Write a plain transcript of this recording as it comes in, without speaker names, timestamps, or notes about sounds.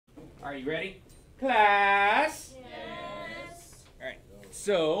Are you ready? Class? Yes. All right.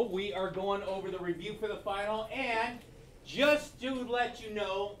 So we are going over the review for the final, and just to let you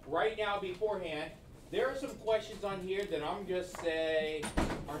know right now beforehand, there are some questions on here that I'm just say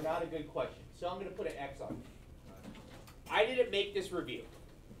are not a good question. So I'm going to put an X on it. I didn't make this review.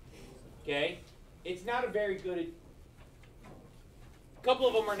 Okay? It's not a very good, a couple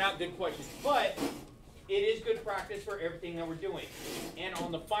of them are not good questions, but it is good practice for everything that we're doing. And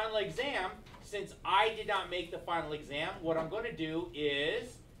on the final exam, since I did not make the final exam, what I'm going to do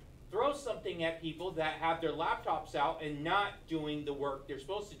is throw something at people that have their laptops out and not doing the work they're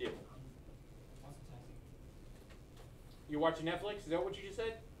supposed to do. You're watching Netflix? Is that what you just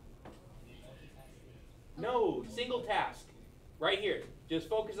said? No, single task. Right here. Just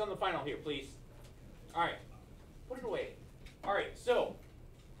focus on the final here, please. All right. Put it away. All right, so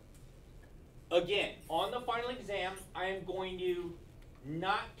again, on the final exam, I am going to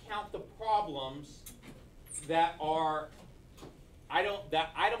not count the problems that I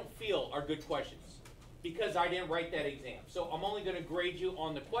don't feel are good questions because I didn't write that exam. So I'm only going to grade you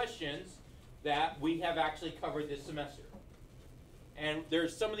on the questions that we have actually covered this semester. And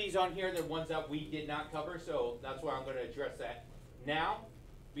there's some of these on here that are ones that we did not cover, so that's why I'm going to address that now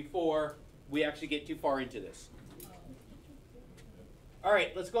before we actually get too far into this. All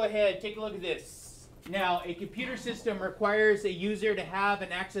right, let's go ahead and take a look at this. Now, a computer system requires a user to have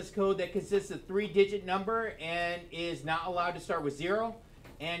an access code that consists of 3-digit number and is not allowed to start with 0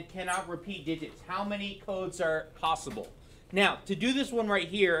 and cannot repeat digits. How many codes are possible? Now, to do this one right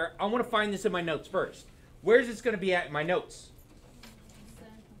here, I want to find this in my notes first. Where's this going to be at in my notes?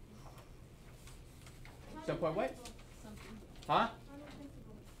 Some point what? Huh?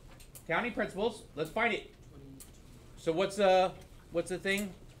 Counting principles. Let's find it. So what's the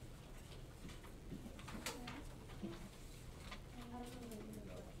thing?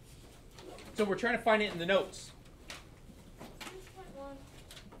 So we're trying to find it in the notes.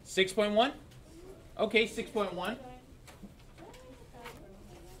 6.1? Okay, 6.1.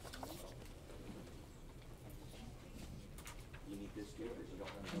 You need this too, because you don't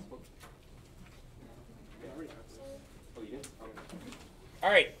have a notebook? Oh, you did? Okay.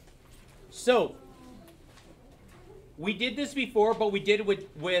 All right. So we did this before, but we did it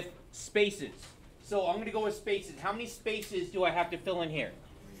with spaces. So I'm going to go with spaces. How many spaces do I have to fill in here?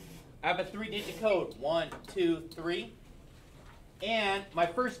 I have a 3-digit code. 1, 2, 3. And my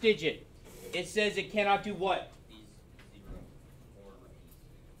first digit, it says it cannot do what?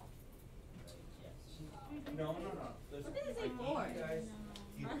 No. Listen, What does it say I gave for? you guys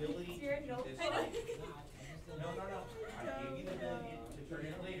the ability to do this. No. I gave you the ability to turn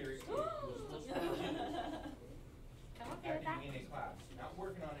it later. It was supposed to be due at the beginning of class. Not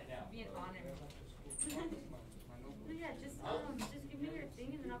working on it now. Be an honor. Yeah, just give me your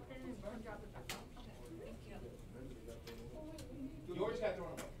thing and then I'll put it in and drop it back off. Okay. Thank you. Yours got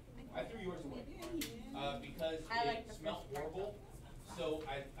thrown away. I threw yours away because it smelled horrible. So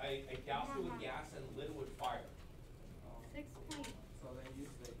I doused it with gas and lit it with fire. 6 point. So they use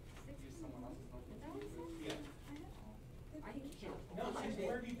someone else's notebook. Yeah. I can't. No, seriously,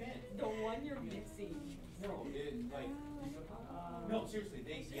 where have you been? The one you're mixing. No, no, seriously,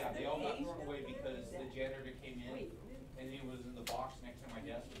 they all got thrown away because the janitor came in and he was in the box next to my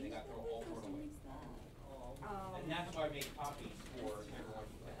desk and they got all thrown away. And that's why I made copies for everyone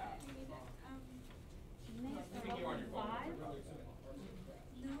to have. You can get on your phone.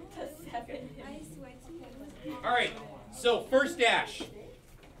 5? All right, so first dash.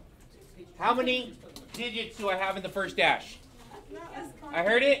 How many digits do I have in the first dash? I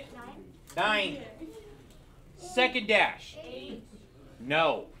heard it? 9. Second dash. 8.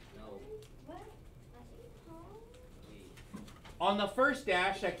 No. On the first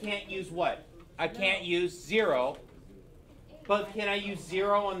dash, I can't use what? I can't use 0. But can I use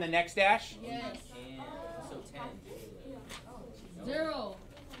 0 on the next dash? Yes. So 10. 0.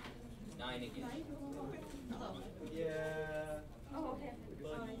 9 again. Yeah. Oh, okay.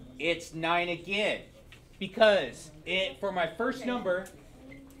 It's 9 again. Because for my first number,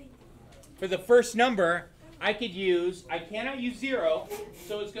 I cannot use 0,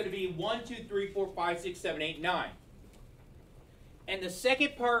 so it's going to be 1, 2, 3, 4, 5, 6, 7, 8, 9. And the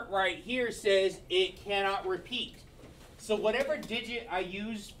second part right here says it cannot repeat. So whatever digit I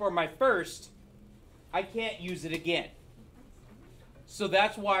use for my first, I can't use it again. So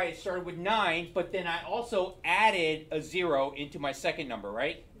that's why I started with 9, but then I also added a 0 into my second number,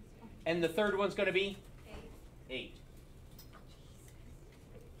 right? And the third one's going to be? 8.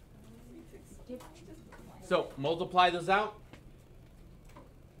 So multiply those out.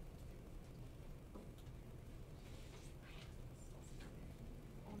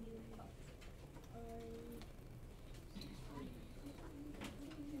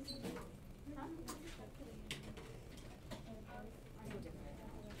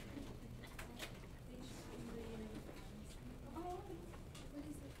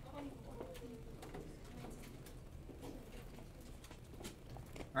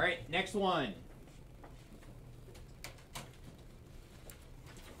 All right, next one.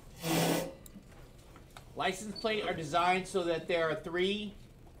 License plate are designed so that there are 3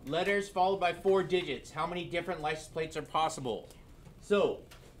 letters followed by 4 digits. How many different license plates are possible? So,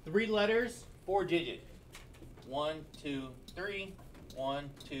 3 letters, 4 digits. 1, 2, 3. 1,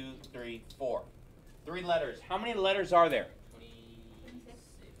 2, 3, 4. 3 letters. How many letters are there? 26.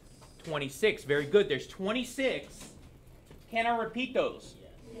 26. Very good. There's 26. Can I repeat those?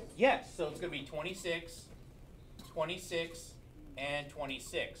 Yes. Yes. So it's going to be 26, 26, and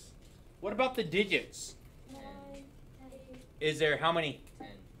 26. What about the digits? Is there how many? 10.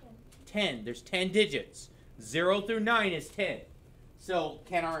 10. There's 10 digits. 0 through 9 is 10. So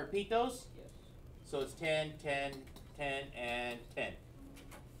can I repeat those? Yes. So it's 10, 10, 10, and 10.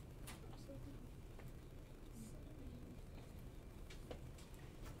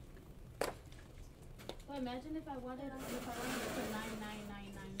 Well, imagine if I wanted to put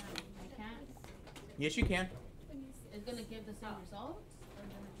 99999. I can't. Yes, you can. It's gonna give the same results.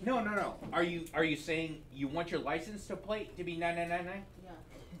 No, no, no. Are you saying you want your license to plate to be 9999? Yeah.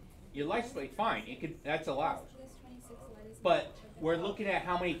 Your license plate, fine. It could. That's allowed. But we're looking at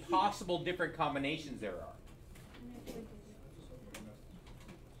how many possible different combinations there are.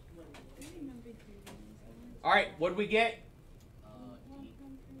 All right, what do we get?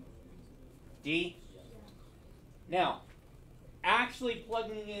 D. Now, actually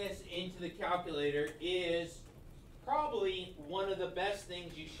plugging this into the calculator is probably one of the best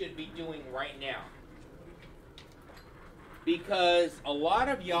things you should be doing right now. Because a lot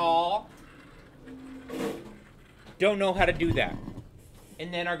of y'all don't know how to do that.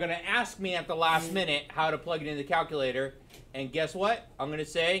 And then are going to ask me at the last minute how to plug it in the calculator. And guess what? I'm going to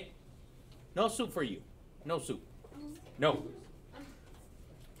say, no soup for you. No soup. No.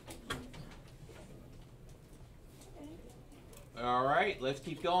 All right, let's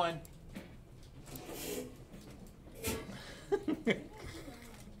keep going.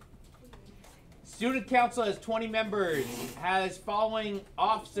 Student council has 20 members, has following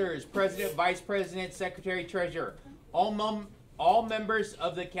officers: president, vice president, secretary, treasurer. All members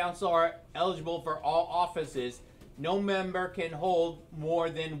of the council are eligible for all offices. No member can hold more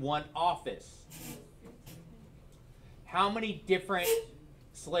than 1 office. How many different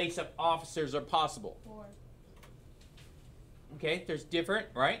slates of officers are possible? 4. Okay, there's different,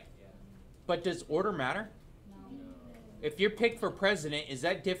 right? Yeah. But does order matter? No. If you're picked for president, is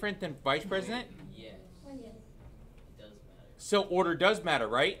that different than vice president? Yes. It does matter. So order does matter,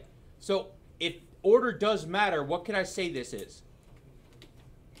 right? So if order does matter, what can I say this is?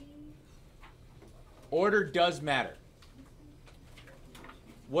 Order does matter.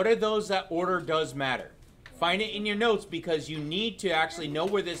 What are those that order does matter? Find it in your notes because you need to actually know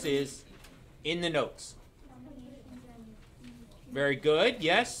where this is in the notes. Very good,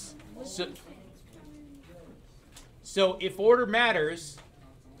 yes. So if order matters,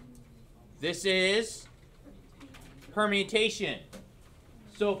 this is permutation.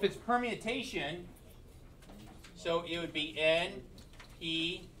 So if it's permutation, so it would be N,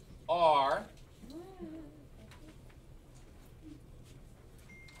 P, R.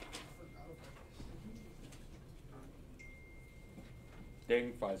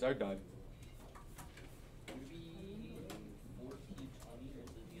 Dang, fries are done. Would it be 4P20 or is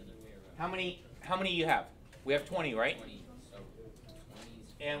it the other way around? How many you have? We have 20, right? 20. So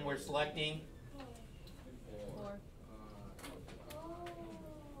 20's And we're selecting 4.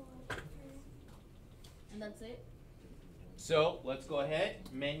 And that's it. so let's go ahead.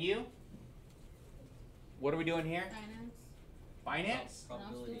 Menu. What are we doing here? Finance. Finance?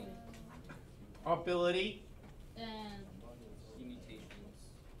 probability. Ability. And Permutations.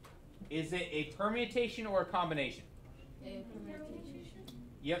 Is it a permutation or a combination? a permutation.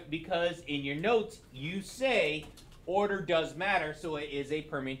 Yep, because in your notes you say order does matter, so it is a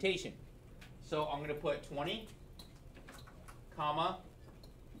permutation. So I'm going to put 20, comma,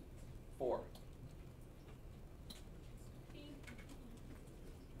 4.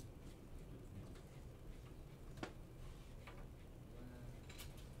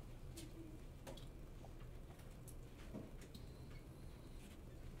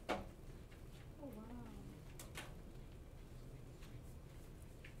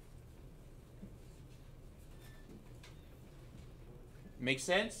 Make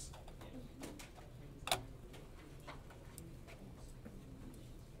sense?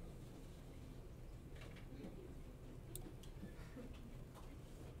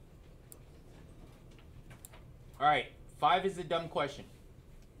 All right, 5 is a dumb question.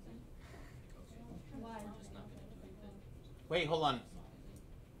 Why? We're just not going to do anything. Wait, hold on.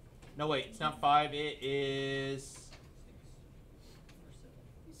 No, wait, it's not 5, it is...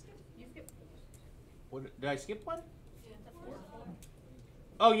 What, did I skip one?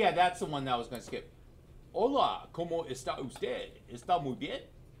 Oh yeah, that's the one that I was gonna skip. Hola, ¿cómo está usted? ¿Está muy bien?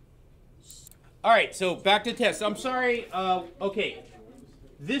 All right, so back to test. I'm sorry. Okay,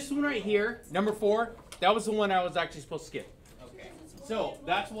 this one right here, number 4, that was the one I was actually supposed to skip. Okay. So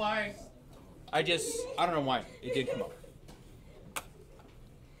that's why I don't know why it didn't come up.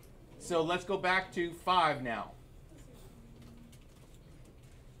 So let's go back to 5 now.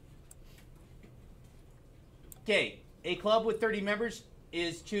 Okay, a club with 30 members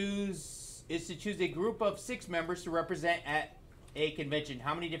is to choose a group of 6 members to represent at a convention.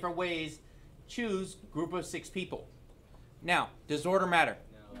 How many different ways choose group of 6 people? Now, does order matter?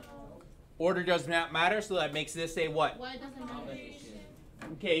 No. Order does not matter, so that makes this a what? Why doesn't matter? Combination.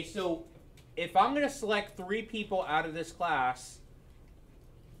 Okay, so if I'm going to select 3 people out of this class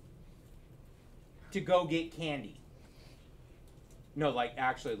to go get candy. No, like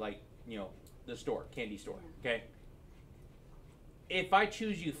actually like, you know, the store, candy store, okay? If I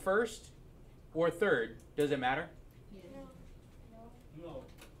choose you first or third, does it matter? No.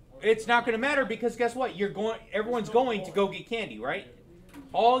 It's not going to matter because guess what? Everyone's going to go get candy, right?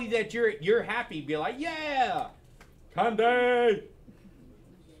 All that you're happy, be like, yeah, candy.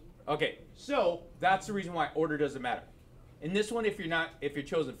 Okay, so that's the reason why order doesn't matter. In this one, if you're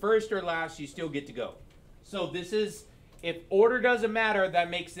chosen first or last, you still get to go. So this is, if order doesn't matter,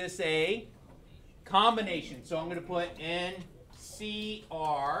 that makes this a combination. So I'm going to put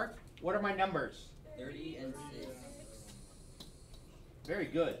NCR. What are my numbers? 30 and 6. Very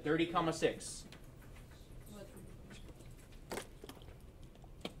good. 30, 6.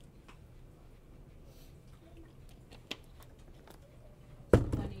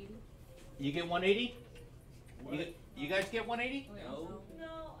 You get 180? You guys get 180? No.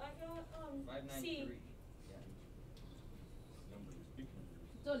 No, I got 593. C. Yeah.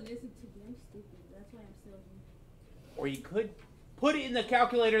 Don't listen to me. I'm stupid. That's why I'm still here. Or you could put it in the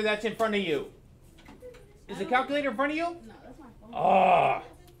calculator that's in front of you. Is the calculator in front of you? No, that's my phone. Ah.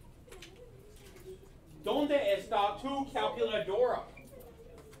 ¿Dónde está tu calculadora?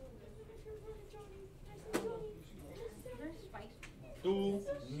 Tú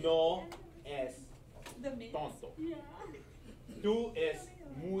no es The mix. tonto. Yeah. Tú es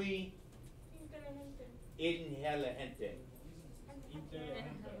muy inteligente.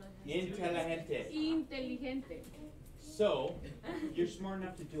 Inteligente. Inteligente. So, you're smart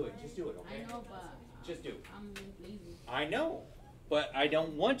enough to do it. Just do it, okay? I know, but Just do it. I'm lazy. I know, but I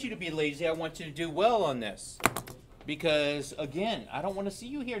don't want you to be lazy. I want you to do well on this. Because, again, I don't want to see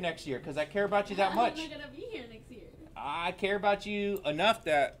you here next year because I care about you that much. I'm not gonna be here next year. I care about you enough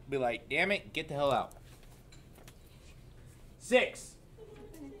that be like, damn it, get the hell out. 6.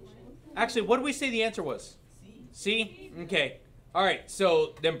 Actually, what did we say the answer was? C? Okay. All right,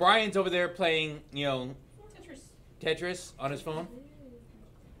 so then Brian's over there playing, you know, Tetris on his phone.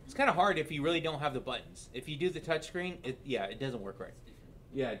 It's kind of hard if you really don't have the buttons. If you do the touchscreen, it doesn't work right.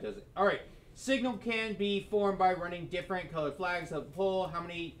 Yeah, it doesn't. All right. Signal can be formed by running different colored flags up the pole. How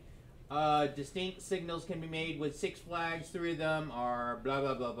many distinct signals can be made with 6 flags? 3 of them are blah,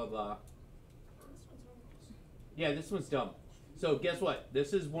 blah, blah, blah, blah. Yeah, this one's dumb. So guess what?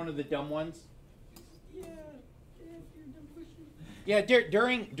 This is one of the dumb ones. Yeah,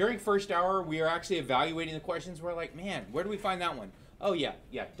 during first hour, we are actually evaluating the questions. We're like, man, where do we find that one? Oh, yeah,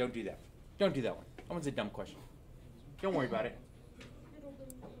 don't do that. Don't do that one. That one's a dumb question. Don't worry about it.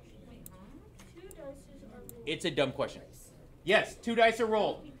 It's a dumb question. Yes, 2 dice are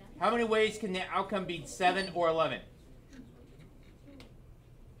rolled. How many ways can the outcome be 7 or 11?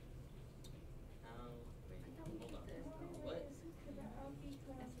 Hold on. What?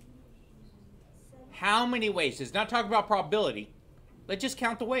 How many ways? It's not talking about probability. Let's just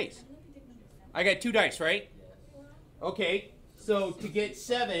count the ways. I got 2 dice, right? Yes. Okay, so to get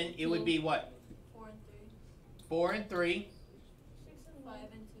 7, it would be what? 4 and 3. 4 and 3. 6 and 5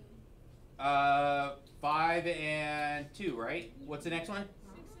 and 2. 5 and 2, right? What's the next one?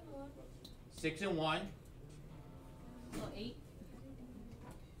 6 and 1. 6 and 1. So 8.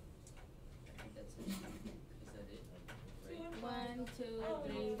 I think that's it. Is that it? Right? 1, 2,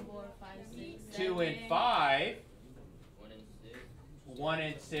 3, 4, 5, 6, 2 and 7. 5. 1 and 6. 1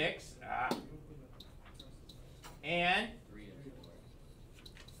 and 6. And 3 and 4.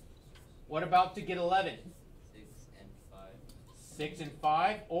 what about to get 11? 6 and 5. 6 and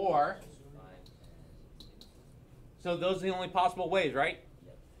 5, or 5 and 6. so those are the only possible ways, right?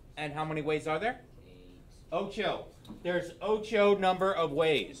 Yep. And how many ways are there? 8. Ocho. There's ocho number of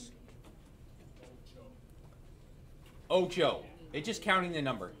ways. Ocho. It's just counting the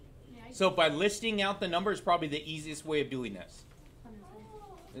number. So by listing out the number is probably the easiest way of doing this.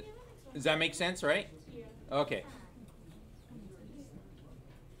 Does that make sense, right? Okay.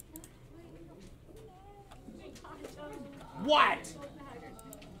 What?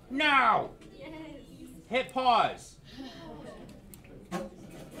 No! Yes. Hit pause. What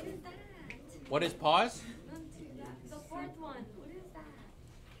is that? What is pause? The fourth one. What is that?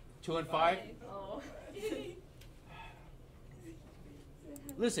 2 and 5? Oh.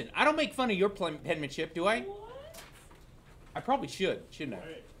 Listen, I don't make fun of your penmanship, do I? I probably should, shouldn't I?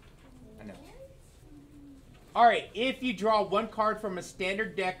 I know. Alright, if you draw one card from a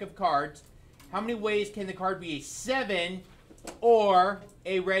standard deck of cards, how many ways can the card be a 7 or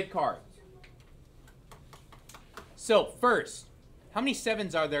a red card? So, first, how many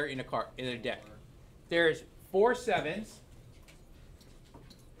 7s are there in a deck? There's 4 7s.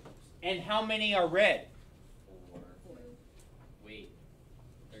 And how many are red? 4. Wait.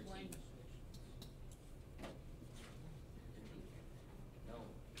 13. No.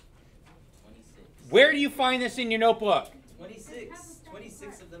 26. Where do you find this in your notebook? 26.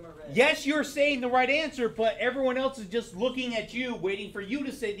 26 of them are red. Yes, you're saying the right answer, but everyone else is just looking at you, waiting for you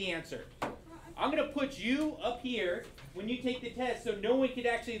to say the answer. I'm going to put you up here when you take the test so no one can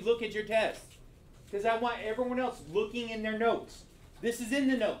actually look at your test. Because I want everyone else looking in their notes. This is in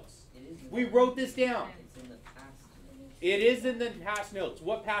the notes. We wrote this down. It's in the past. It is in the past notes.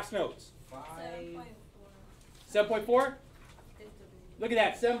 What past notes? 5. 7.4? Look at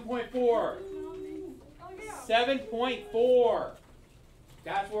that, 7.4. Oh, yeah. 7.4.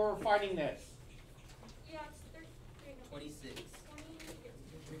 That's where we're finding this. Yeah, it's 26.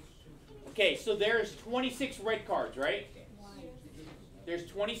 Okay, so there's 26 red cards, right? There's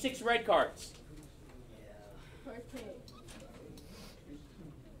 26 red cards. Yeah.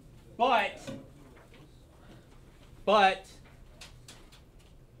 But,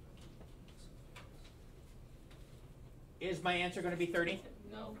 is my answer going to be 30?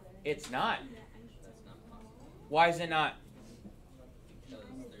 No. It's not. That's not possible. Why is it not?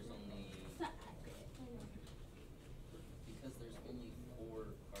 Because there's only 4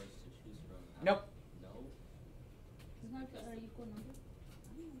 cards to choose from. Nope. No. It's not an equal number.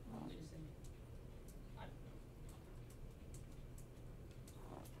 What did you say? I don't know.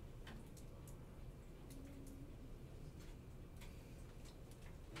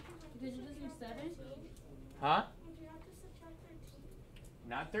 Did you just do 7? Huh? Would you have to subtract 13?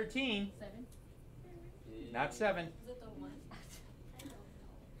 Not 13. 7? Not 7. Is it the 1?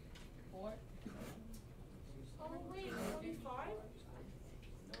 4? Oh, wait, only 5?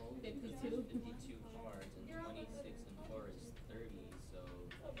 No. 52. There's 52 cards and 26 and 4 is 30, so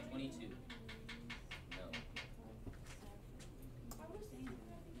 22. No. I was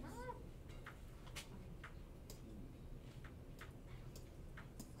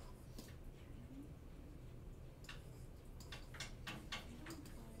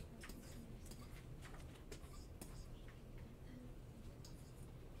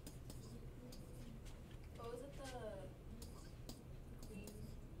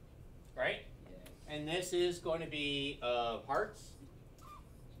Right? Yes. And this is going to be hearts.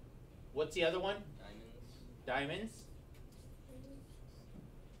 What's the other one? Diamonds. Diamonds.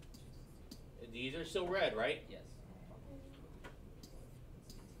 These are still red, right? Yes.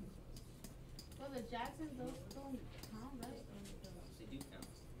 So the Jacksons, those don't count, right? They do count.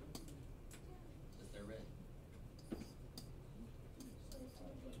 Because they're red.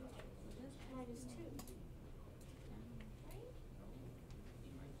 minus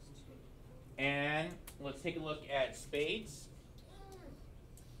 2. And let's take a look at spades.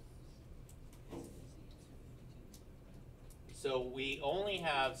 So we only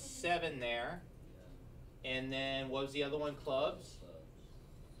have 7 there. And then what was the other one? Clubs.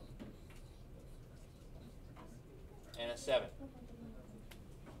 And a 7.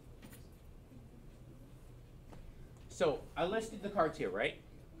 So I listed the cards here, right?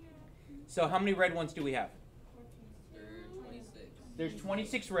 So how many red ones do we have? They're 26. There's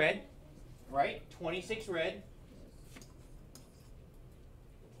 26 red, right? 26 red.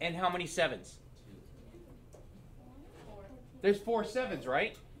 And how many 7s? 4. There's 4 7s,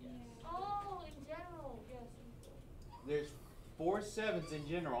 right? Oh, in general, yes. There's 4 7s in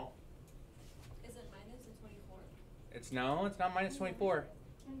general. Is it minus or 24? It's not minus 24.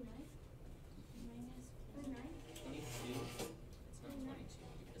 22. It's not 22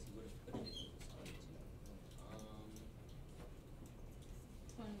 because he would have put it if it was 22.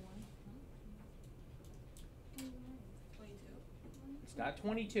 21. 22. It's not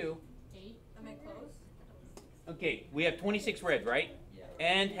 22. 8. Am I close? Okay, we have 26 red, right? Yeah.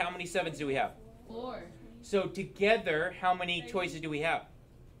 And how many 7s do we have? 4. So together, how many choices do we have?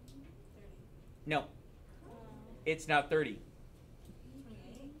 30. No, it's not 30.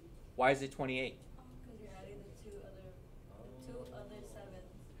 28? Why is it 28? Because you're adding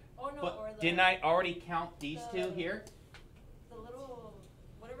But or the, didn't I already count these two here? the little,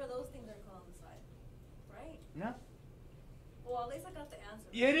 whatever those things are called on the side, right? No. Well, at least I got the answer.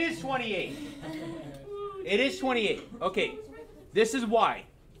 It is 28. It is 28. Okay. This is why.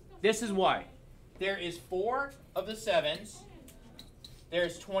 This is why. There is 4 of the 7s.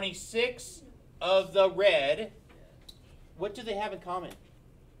 There's 26 of the red. What do they have in common? 2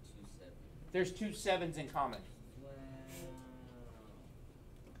 7. There's 2 7s in common.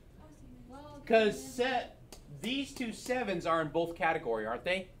 Wow. Because these 2 7s are in both category, aren't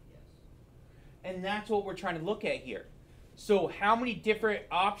they? Yes. And that's what we're trying to look at here. So how many different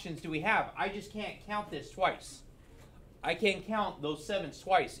options do we have? I just can't count this twice. I can't count those 7s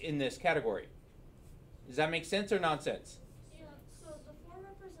twice in this category. Does that make sense or nonsense? Yeah, so the 4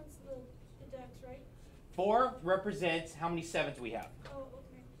 represents the dex, right? 4 represents how many 7s we have. Oh,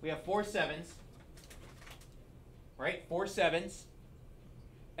 okay. We have 4 7s. Right? 4 7s.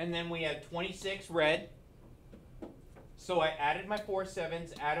 And then we had 26 red. So I added my 4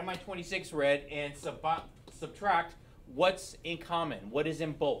 7s, added my 26 red, and subtract what's in common, what is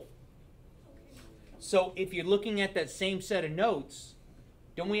in both. Okay. So if you're looking at that same set of notes,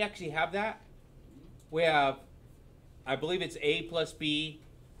 don't we actually have that? We have, I believe it's A plus B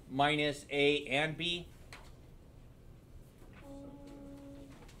minus A and B.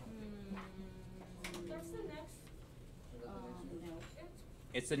 That's the next. No.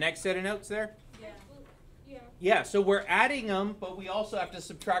 It's the next set of notes there? Yeah. Yeah. Yeah, so we're adding them, but we also have to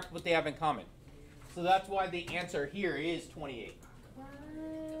subtract what they have in common. So that's why the answer here is 28. What?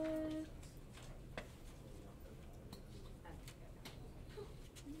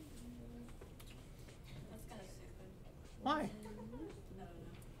 That's kind of stupid. Why? I don't know.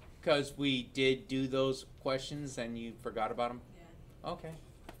 Because we did do those questions and you forgot about them? Yeah. Okay.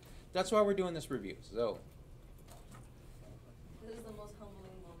 That's why we're doing this review. So, This is the most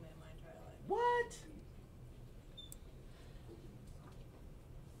humbling moment in my entire life. what?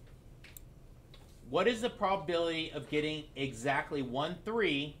 What is the probability of getting exactly 1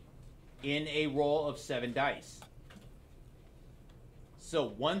 3 in a roll of 7 dice? So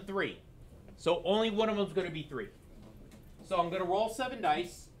 1 3. So only one of them is going to be 3. So I'm going to roll 7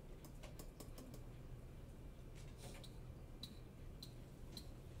 dice.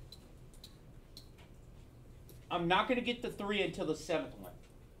 I'm not going to get the 3 until the 7th one.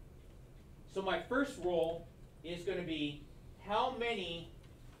 So my first roll is going to be how many,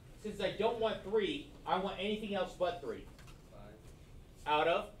 since I don't want 3, I want anything else but 3. 5, Out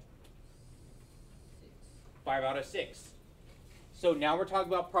of 6. 5 out of 6. So now we're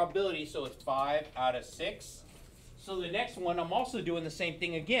talking about probability, so it's 5 out of 6. So the next one, I'm also doing the same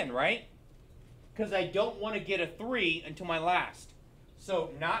thing again, right? Because I don't want to get a 3 until my last. So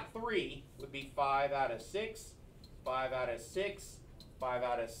not 3 would be 5 out of 6, 5 out of 6, 5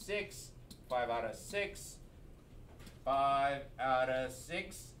 out of 6, 5 out of 6, 5 out of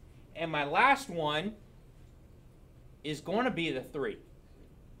 6. And my last one is going to be the 3.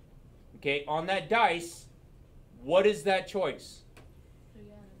 Okay, on that dice, what is that choice?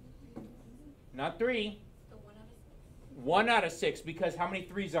 Not 3. The 1 out of 6. 1 out of 6, because how many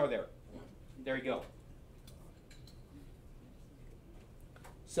 3s are there? There you go.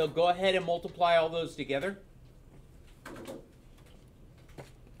 So go ahead and multiply all those together.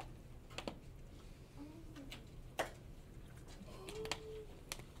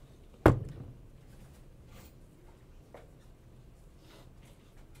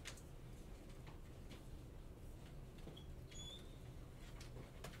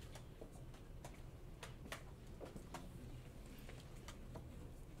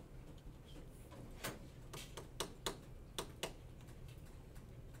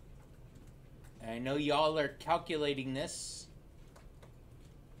 I know y'all are calculating this,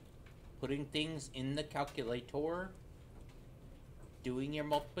 putting things in the calculator, doing your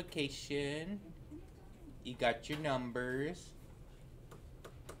multiplication. You got your numbers.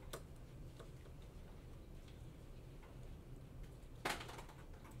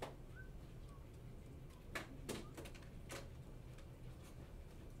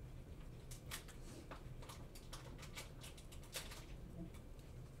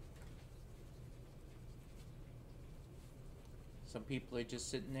 Some people are just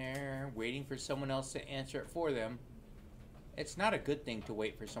sitting there waiting for someone else to answer it for them. It's not a good thing to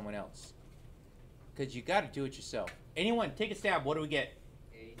wait for someone else, because you got to do it yourself. Anyone, take a stab. What do we get?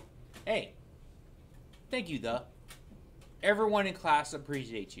 A. Hey, thank you, everyone in class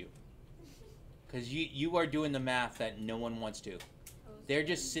appreciates you, because you are doing the math that no one wants to. They're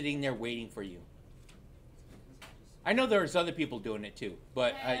just sitting there waiting for you. I know there's other people doing it too,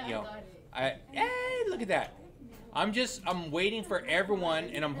 but Yeah, you know, I got it. hey, look at that. I'm waiting for everyone,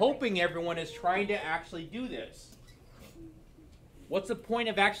 and I'm hoping everyone is trying to actually do this. What's the point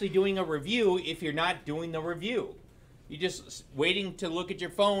of actually doing a review if you're not doing the review? You're just waiting to look at your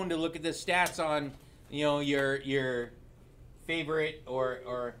phone to look at the stats on, you know, your favorite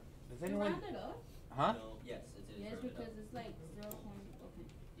or does anyone? Round it up? Huh? No, yes, it is. Yes, rounded because up. it's like 0. Okay.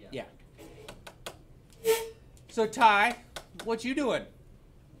 Yeah. Yeah. So Ty, what you doing?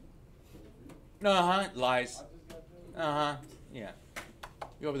 Uh-huh, lies. Uh-huh, yeah.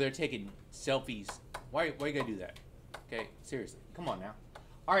 You're over there taking selfies. Why you gotta do that? Okay, seriously, come on now.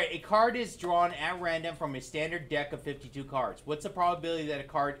 All right, a card is drawn at random from a standard deck of 52 cards. What's the probability that a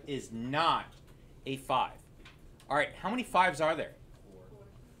card is not a 5? All right, how many 5s are there?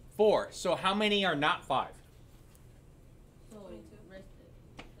 4. So how many are not 5? So, 22. rest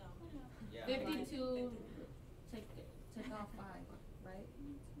it. Yeah. 52, take off 5, right?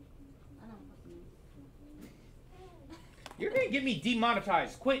 I don't fucking know. You're gonna get me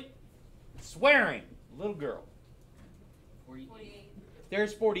demonetized. Quit swearing, little girl. 48.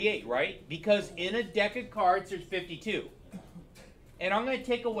 There's 48, right? Because in a deck of cards, there's 52. And I'm going to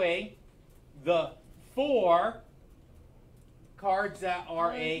take away the 4 cards that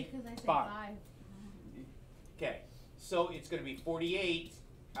are Oh, a because I said 5. 5. Okay, so it's going to be 48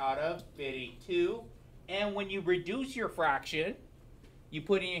 out of 52. And when you reduce your fraction, you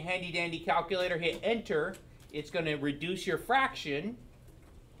put in your handy dandy calculator, hit enter, it's going to reduce your fraction.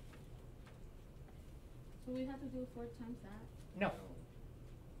 So we have to do 4 times that? No,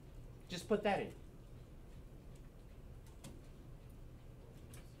 just put that in.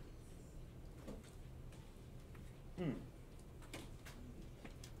 Hmm.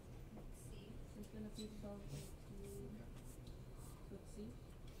 C. It's gonna be 12 let's see.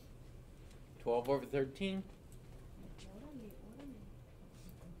 12 over 13. Órale, órale.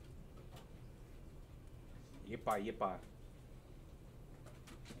 Yippah, yippah.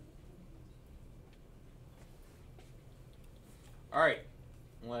 All right,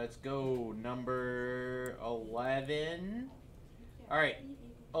 let's go number 11. All right,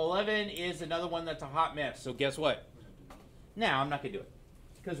 11 is another one that's a hot mess. So guess what? Now I'm not gonna do it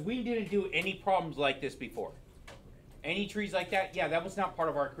because we didn't do any problems like this before. Any trees like that? Yeah, that was not part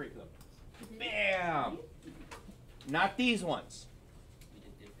of our curriculum. Bam! Not these ones. We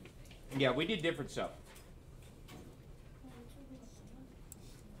did different things. Yeah, we did different stuff.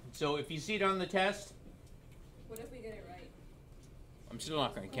 So if you see it on the test, What if we get it right? I'm still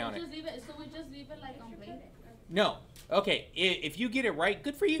not going to count it. So we just leave it like on blank? No. Okay, if you get it right,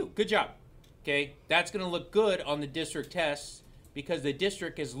 good for you. Good job. Okay, that's going to look good on the district tests because the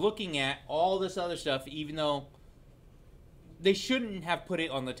district is looking at all this other stuff even though they shouldn't have put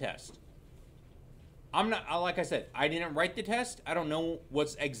it on the test. I'm not, like I said, I didn't write the test. I don't know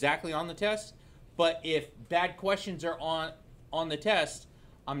what's exactly on the test. But if bad questions are on the test,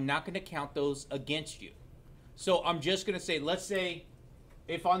 I'm not going to count those against you. So I'm just going to say, let's say,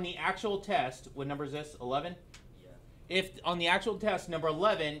 if on the actual test, what number is this, 11? Yeah. If on the actual test, number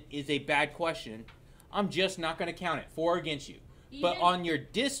 11 is a bad question, I'm just not going to count it, 4 against you. But Even- on your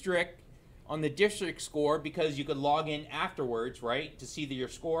district, on the district score, because you could log in afterwards, right, to see your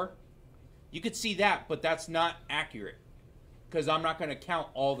score, you could see that, but that's not accurate because I'm not going to count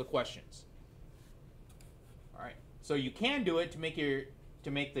all the questions. All right, so you can do it to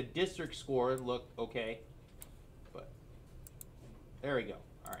make the district score look okay, but there we go.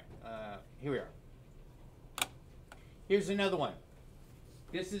 All right, here we are. Here's another one.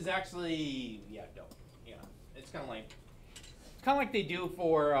 This is actually, yeah, it's kind of lame. It's kind of like they do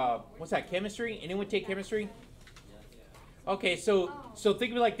for what's that? Chemistry? Anyone take chemistry? Okay, so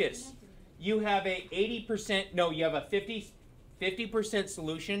think of it like this. You have a 80%, no, you have a 50%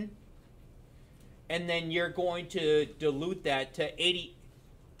 solution, and then you're going to dilute that to 80,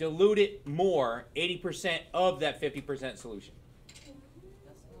 dilute it more, 80% of that 50% solution. That's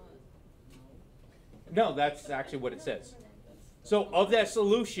not. No, that's actually what it says. So of that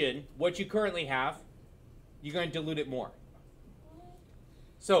solution, what you currently have, you're going to dilute it more.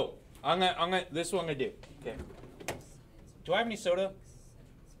 So this is what I'm gonna do. Okay. Do I have any soda?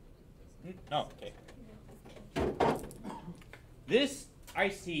 No. Okay. This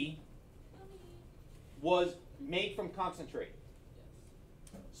iced tea was made from concentrate.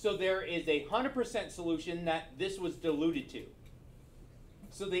 So there is a 100% solution that this was diluted to.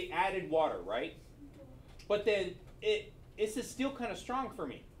 So they added water, right? But then this is still kind of strong for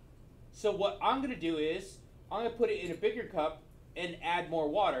me. So what I'm gonna do is I'm gonna put it in a bigger cup and add more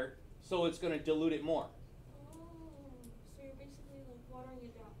water, so it's gonna dilute it more. Oh, so you're basically like watering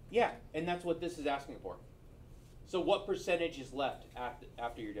it down. Yeah, and that's what this is asking for. So what percentage is left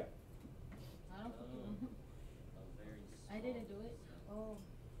after you're done? I don't fucking know. I didn't do it. Oh.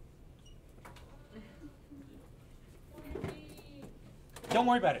 Don't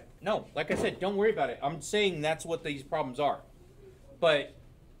worry about it. No, like I said, don't worry about it. I'm saying that's what these problems are. But,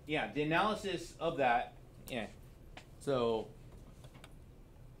 yeah, the analysis of that, yeah. So,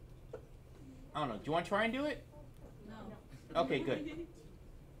 I don't know. Do you want to try and do it? No. Okay, good.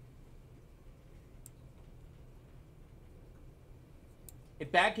 A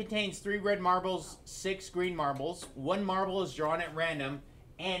bag contains 3 red marbles, 6 green marbles. 1 marble is drawn at random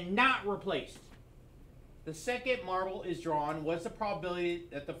and not replaced. The second marble is drawn. What's the probability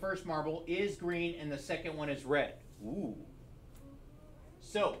that the first marble is green and the second one is red? Ooh.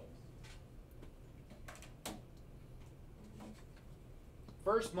 So,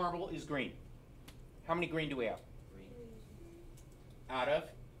 first marble is green. How many green do we have? 3, Out of?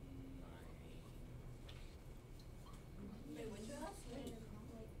 9. Wait, what'd you ask?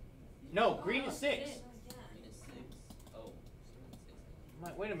 No, green is 6. Yeah. Green is 6. Oh, so it's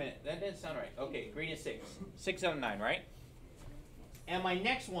 6. Wait a minute, that didn't sound right. Okay, green is 6. 6 out of 9, right? And my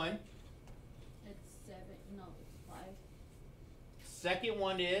next one, It's 7. No, it's 5. second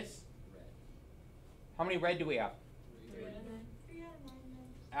one is, Red. how many red do we have? 3. 3 out of 9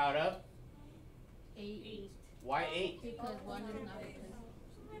 then. Out of? 8. Why 8? Because 1 is not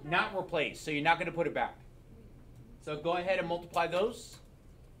replaced. Not replaced, so you're not going to put it back. So go ahead and multiply those.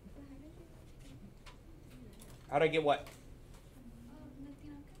 How'd I get what?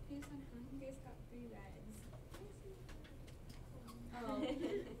 Nothing, I'm confused on how you guys got 3 reds. Oh.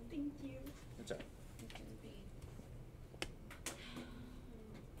 Thank you. That's all right.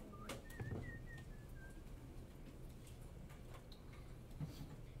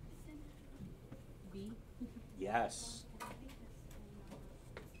 B. Yes.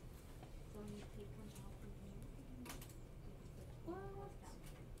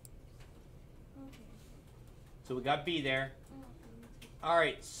 So we got B there. All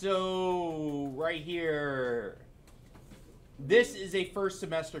right, so right here. This is a first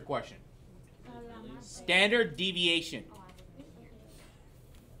semester question. Standard deviation.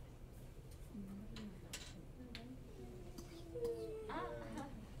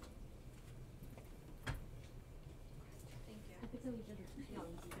 Thank you. I picked up each other. No, I'm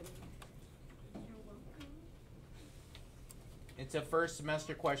just kidding. It's a first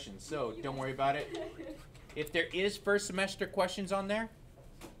semester question, so don't worry about it. If there is first semester questions on there,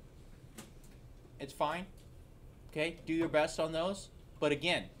 it's fine. Okay, do your best on those. But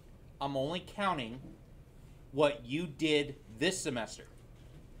again, I'm only counting what you did this semester.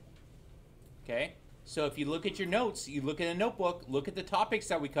 Okay, so if you look at your notes, you look at a notebook, look at the topics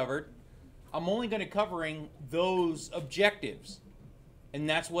that we covered, I'm only going to covering those objectives. And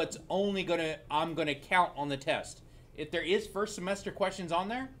that's what's only I'm going to count on the test. If there is first semester questions on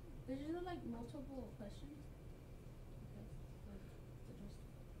there, Did you do like multiple questions?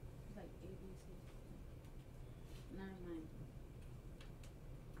 Like A, B, C. Never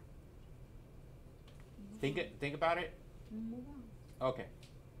mind. think about it. Move on. Okay.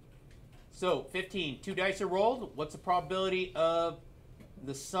 So 15, 2 dice are rolled. What's the probability of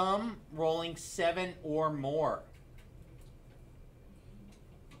the sum rolling 7 or more?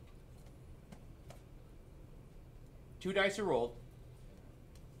 Two dice are rolled.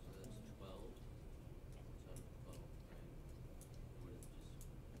 So that's 12. So 12, right? Or is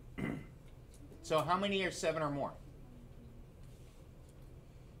it just So how many are 7 or more?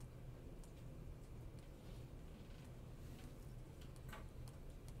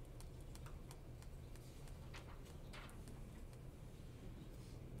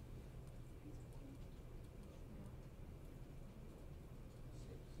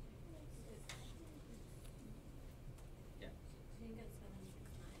 yeah. I think it's 7,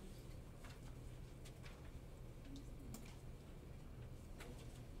 6, 9.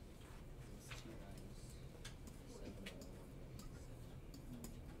 It's 2 dice. 7.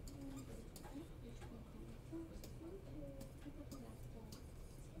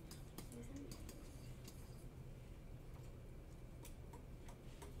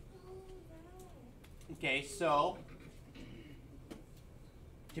 Okay, so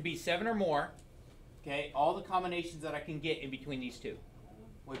to be 7 or more, okay, all the combinations that I can get in between these two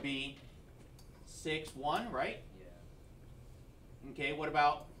would be 6, 1, right? Yeah. Okay, what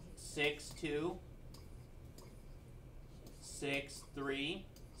about 6, 2, 6, 3,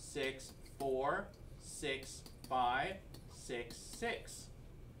 6, 4, 6, 5, 6, 6.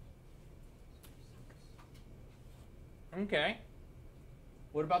 Okay.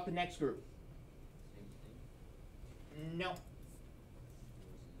 What about the next group? Same thing. No.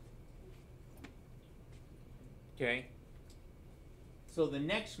 Okay. So the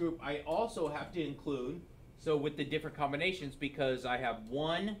next group, I also have to include So with the different combinations, because I have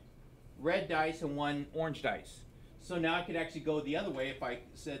one red dice and one orange dice. So now I could actually go the other way if I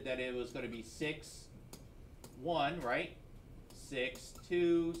said that it was going to be 6, 1, right? 6,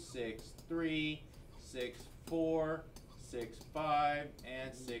 2, 6, 3, 6, 4, 6, 5,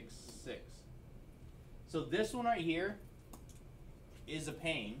 and 6, 6. So this one right here is a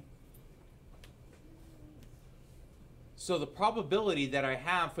pain. So the probability that I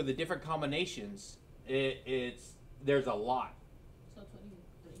have for the different combinations, there's a lot. So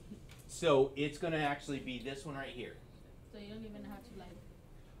 23. So it's going to actually be this one right here. So you don't even have to like.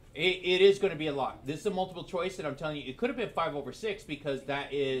 It is going to be a lot. This is a multiple choice, and I'm telling you, it could have been 5/6 because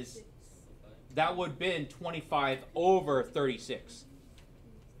that would have been 25/36.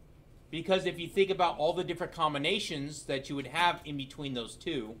 Because if you think about all the different combinations that you would have in between those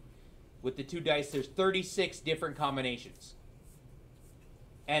two, with the 2 dice, there's 36 different combinations.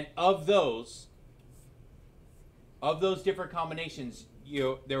 And of those different combinations,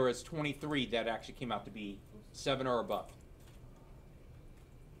 there was 23 that actually came out to be 7 or above.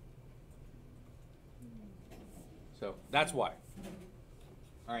 So that's why.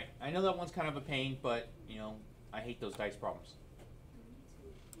 All right, I know that one's kind of a pain, but I hate those dice problems.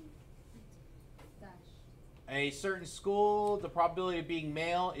 A certain school, the probability of being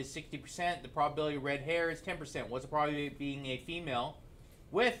male is 60%. The probability of red hair is 10%. What's the probability of being a female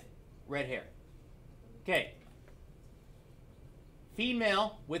with red hair? Okay.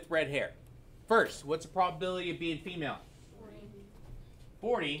 Female with red hair. First, what's the probability of being female?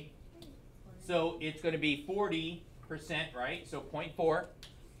 40. So it's going to be 40%, right? So 0.4,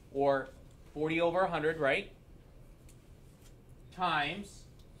 or 40/100, right? Times,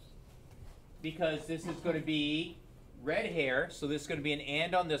 because this is going to be red hair, so this is going to be an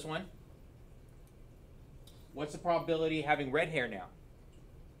and on this one. What's the probability of having red hair now?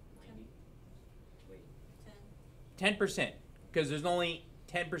 10%, because there's only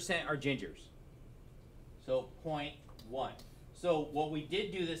 10% are gingers. So 0.1. So what we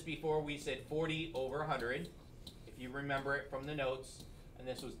did do this before, we said 40/100, if you remember it from the notes, and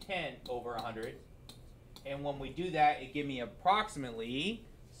this was 10/100. And when we do that, it gives me approximately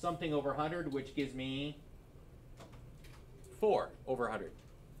something over 100, which gives me 4/100,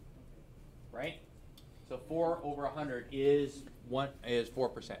 right? So 4/100 is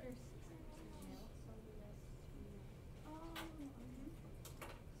 4%.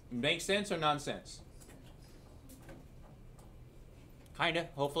 Make sense or nonsense? Kinda,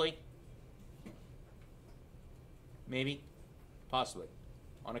 hopefully. Maybe, possibly,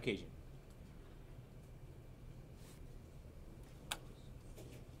 on occasion.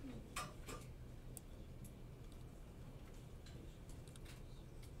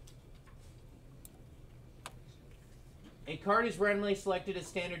 A card is randomly selected as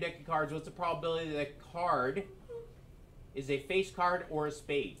standard deck of cards. What's the probability that a card is a face card or a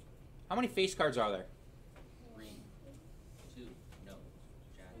spade? How many face cards are there? 3, 2, no,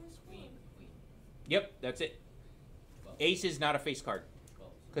 jack, queen, queen. Yep, that's it. 12. Ace is not a face card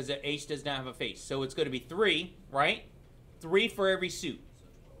 12. because the ace does not have a face. So it's going to be 3, right? 3 for every suit. So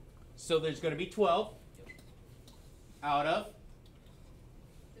 12. So there's going to be 12 Yep. out of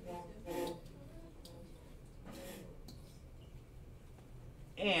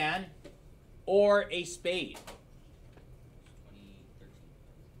and or a spade. 2013.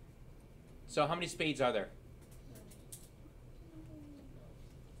 So how many spades are there?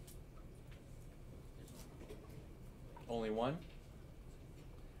 Only one?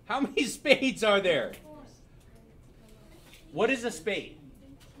 How many spades are there? What is a spade?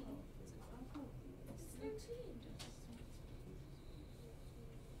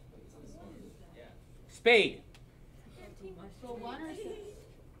 Yeah. Spade. So 1 or 6?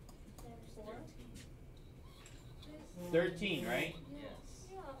 13, right? Yes.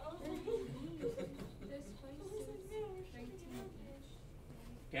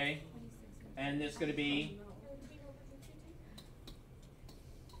 Okay. And this is going to be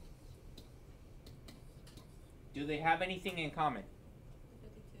do they have anything in common?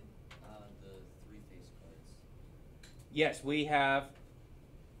 The 3 face cards. Yes, we have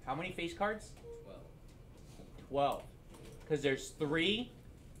how many face cards? 12. 12. Because there's 3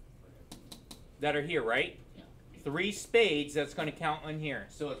 that are here, right? Yeah. 3 spades, that's going to count on here.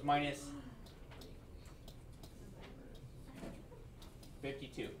 So it's minus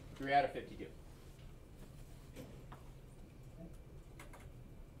 52. 3 out of 52.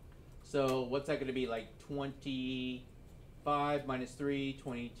 So what's that going to be, like 25 minus 3,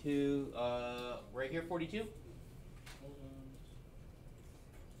 22, right here, 42?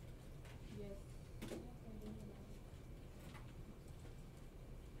 Yes.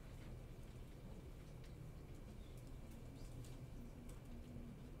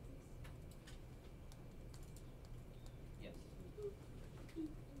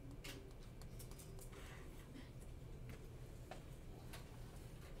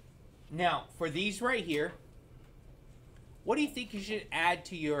 Now, for these right here, what do you think you should add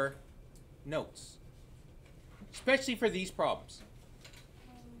to your notes? Especially for these problems.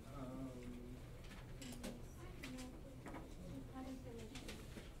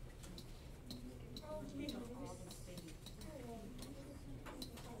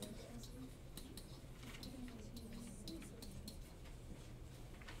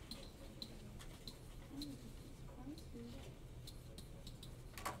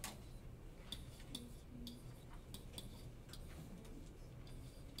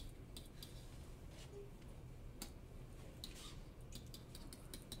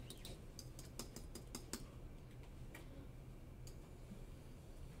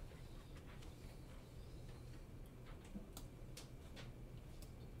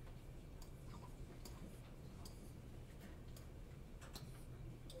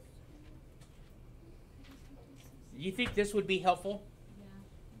 You think this would be helpful? Yeah.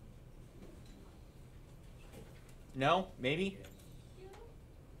 No? Maybe?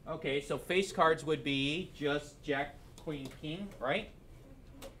 Okay, so face cards would be just Jack, Queen, King, right?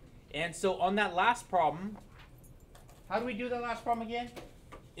 And so on that last problem, how do we do that last problem again?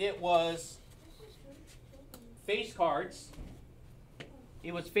 It was face cards.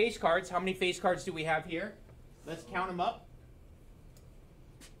 It was face cards. How many face cards do we have here? Let's count them up.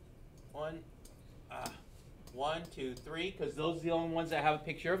 1, 2, 3, because those are the only ones that have a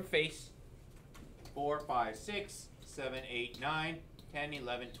picture of a face. 4, 5, 6, 7, 8, 9, 10,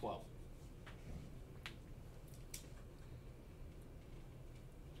 11, 12.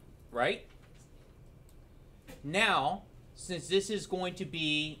 Right? Now, since this is going to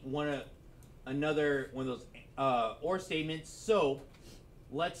be another one of those or statements, so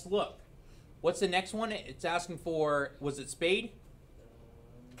let's look. What's the next one? It's asking for, was it spade?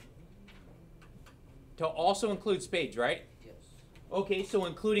 To also include spades, right? Yes. Okay, so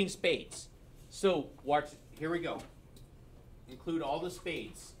including spades. So watch, here we go. Include all the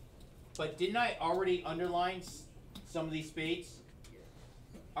spades. But didn't I already underline some of these spades?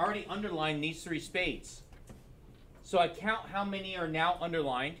 I already underlined these 3 spades. So I count how many are now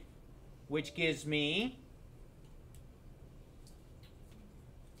underlined, which gives me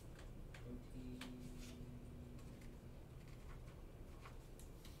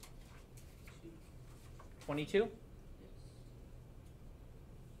 22? Yes.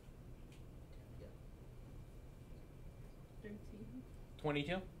 Yeah. 13.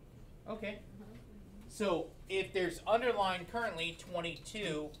 22? Okay. So if there's underlined currently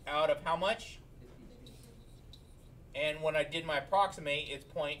 22 out of how much? 52. And when I did my approximate, it's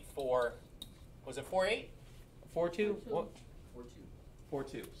 0.4. Was it 4.8? 4.2? What? 4-2.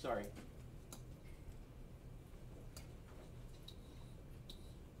 4.2. Sorry.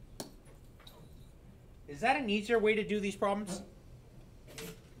 Is that an easier way to do these problems?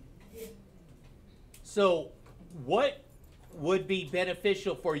 So, what would be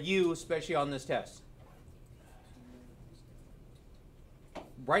beneficial for you, especially on this test?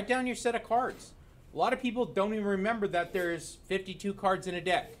 Write down your set of cards. A lot of people don't even remember that there's 52 cards in a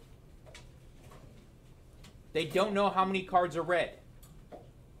deck. They don't know how many cards are red.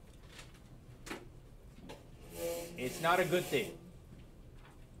 It's not a good thing.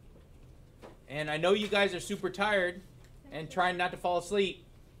 And I know you guys are super tired and trying not to fall asleep,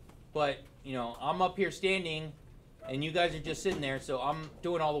 but, you know, I'm up here standing and you guys are just sitting there, so I'm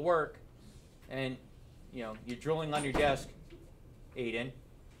doing all the work. And, you know, you're drilling on your desk, Aiden.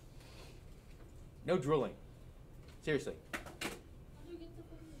 No drilling. Seriously.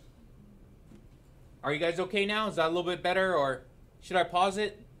 Are you guys okay now? Is that a little bit better, or should I pause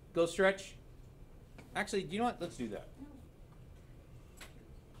it? Go stretch? Actually, you know what? Let's do that.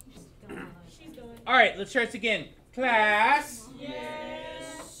 All right, let's try this again. Class?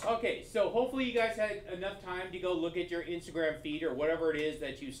 Yes. Okay, so hopefully you guys had enough time to go look at your Instagram feed or whatever it is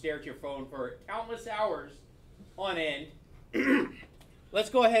that you stare at your phone for countless hours on end. Let's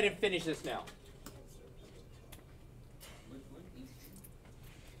go ahead and finish this now. Which one? 18?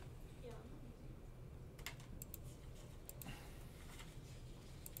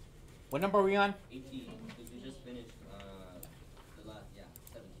 What number are we on? 18. Because we just finished the last,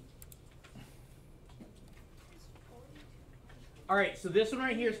 17. All right, so this one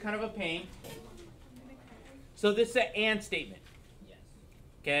right here is kind of a pain. So this is an and statement. Yes.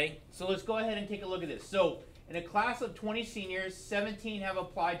 Okay, so let's go ahead and take a look at this. So in a class of 20 seniors, 17 have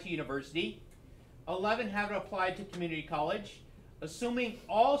applied to university, 11 have applied to community college. Assuming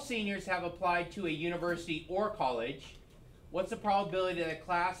all seniors have applied to a university or college, what's the probability that a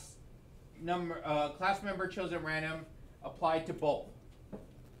class member chosen at random applied to both?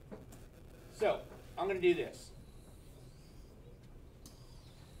 So I'm going to do this.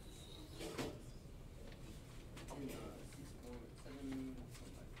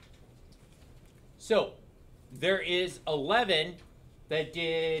 So there is 11 that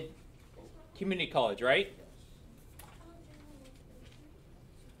did community college, right?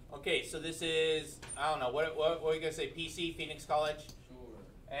 Okay, so this is, I don't know, what are you gonna say? PC, Phoenix College, Sure.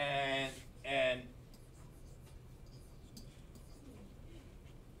 and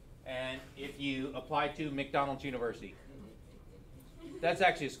if you apply to McDonald's University, that's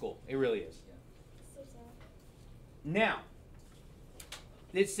actually a school. It really is. So sad. Now,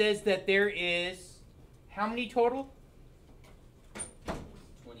 it says that there is how many total?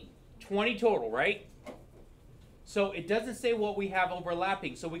 20. 20 total, right? So it doesn't say what we have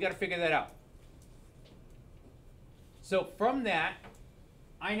overlapping, so we got to figure that out. So from that,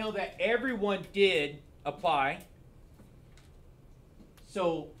 I know that everyone did apply.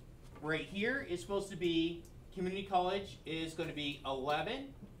 So right here is supposed to be community college is going to be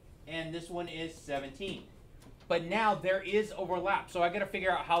 11, and this one is 17. But now there is overlap, so I got to figure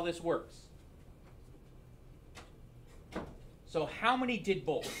out how this works. So how many did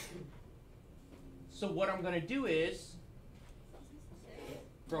both? So what I'm going to do is,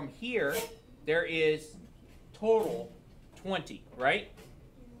 from here, there is total 20, right?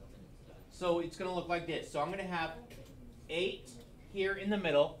 So it's going to look like this. So I'm going to have 8 here in the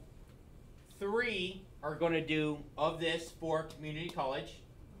middle. 3 are going to do of this for community college,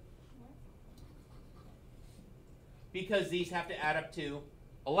 because these have to add up to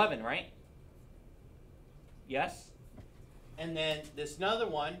 11, right? Yes? And then this another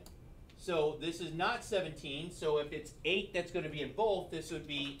one, so this is not 17, so if it's 8 that's going to be in both, this would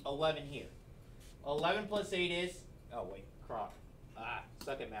be 11 here. 11 plus 8 is, oh wait,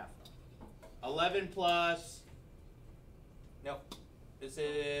 suck at math. 11 plus, no, this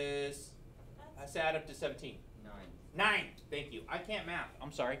is, let's add up to 17. 9. 9, thank you. I can't math,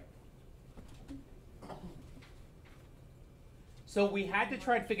 I'm sorry. So we had to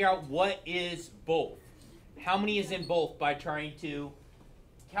try to figure out what is both. How many is in both by trying to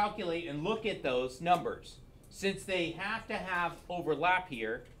calculate and look at those numbers. Since they have to have overlap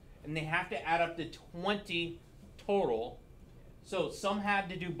here, and they have to add up to 20 total, so some had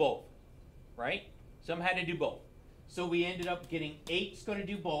to do both, right? Some had to do both. So we ended up getting 8 is going to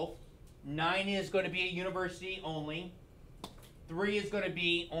do both, 9 is going to be a university only, 3 is going to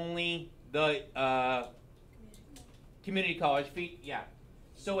be only the community college fee, yeah.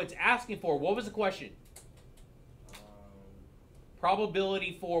 So it's asking for, what was the question?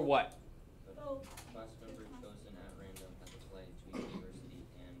 Probability for what? The class member chosen at random has applied to a university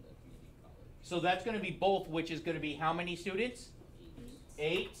and a community college. So that's going to be both, which is going to be how many students?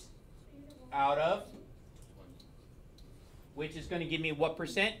 8. 8 out of, 20. which is going to give me what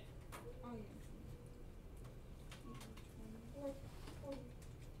percent?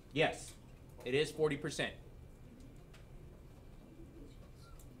 Yes, it is 40%.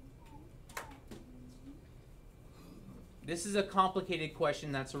 This is a complicated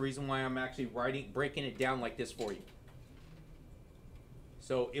question. That's the reason why I'm actually breaking it down like this for you.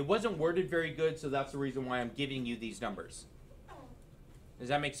 So it wasn't worded very good, so that's the reason why I'm giving you these numbers. Does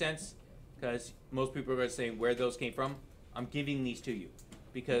that make sense? Because most people are going to say where those came from. I'm giving these to you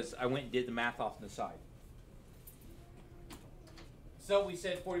because I went and did the math off on the side. So we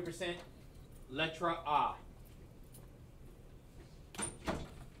said 40%, letra A.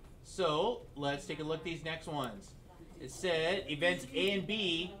 So let's take a look at these next ones. It said events A and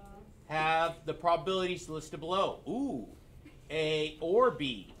B have the probabilities listed below. Ooh, A or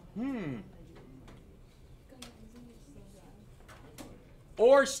B.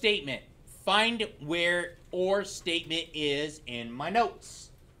 Or statement. Find where or statement is in my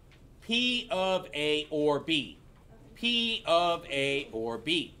notes. P of A or B. P of A or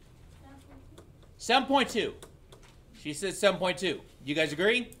B. 7.2. She says 7.2. You guys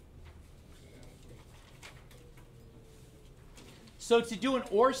agree? So to do an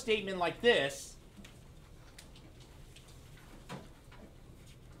or statement like this,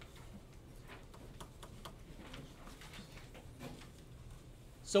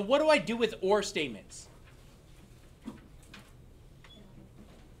 so what do I do with or statements?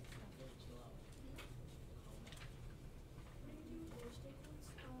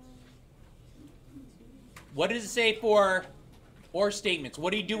 What does it say for or statements?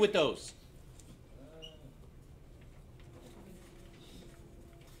 What do you do with those?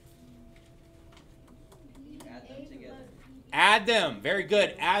 Add them together. Add them. Very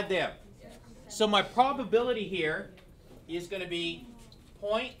good. Add them. So my probability here is going to be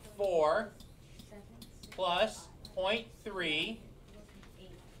 0.4 plus 0.3.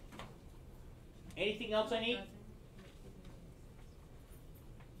 Anything else I need?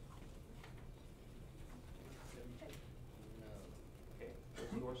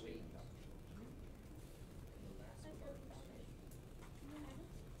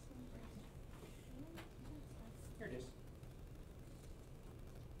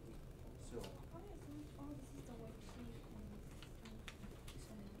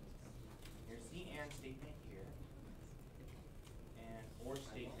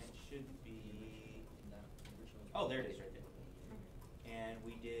 should be. Oh, there it is, right there. And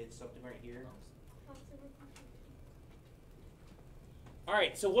we did something right here. All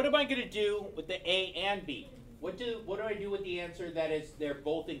right. So what am I going to do with the A and B? What do I do with the answer that is they're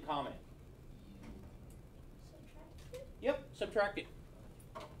both in common? Yep, subtract it.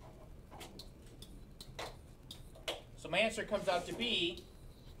 So my answer comes out to be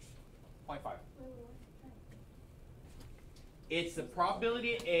 0.5. It's the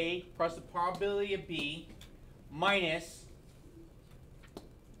probability of A plus the probability of B minus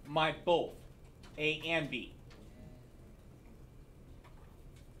my both A and B.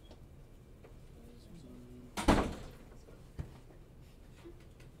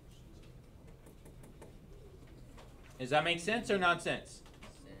 Does that make sense or nonsense?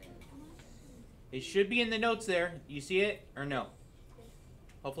 It should be in the notes there. You see it or no?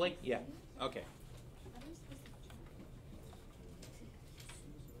 Hopefully? Yeah. Okay.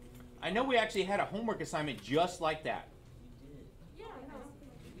 I know we actually had a homework assignment just like that. Yeah, I know.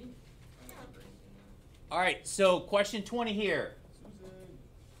 All right, so question 20 here.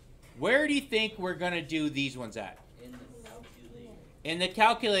 Where do you think we're going to do these ones at? In the calculator. In the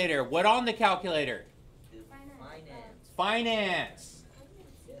calculator. What on the calculator? Finance. Finance.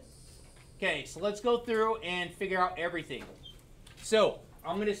 Yes. Okay, so let's go through and figure out everything. So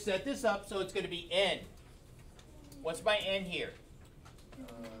I'm going to set this up so it's going to be N. What's my N here?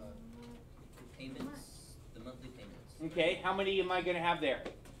 Payments. The monthly payments. Okay, how many am I going to have there?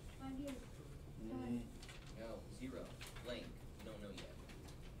 No, 0. Blank. We don't know yet.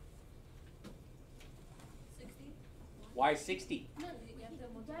 60? Why 60? You have to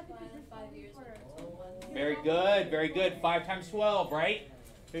multiply in 5 years. Very good, very good. 5 times 12, right?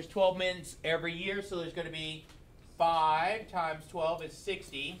 There's 12 months every year, so there's going to be 5 times 12 is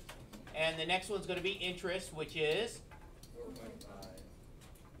 60. And the next one's going to be interest, which is 4.5.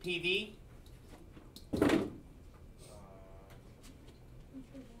 PV. It's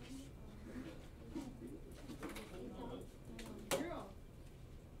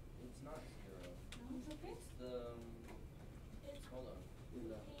not 0. It's the. Hold on.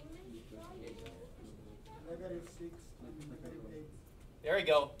 Negative 6 and negative 8. There we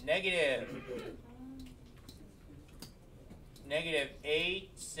go. Negative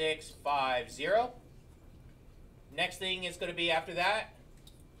 8650. Next thing is going to be after that.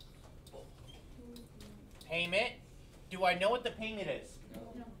 Payment. Do I know what the payment is?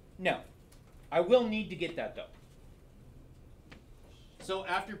 No. No. I will need to get that though. So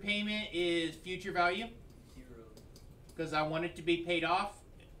after payment is future value 0. because I want it to be paid off.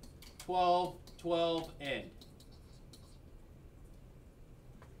 12, 12, end.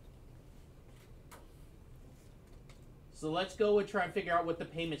 So let's go and try and figure out what the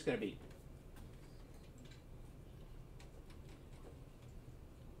payment's going to be.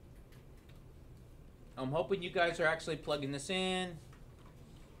 I'm hoping you guys are actually plugging this in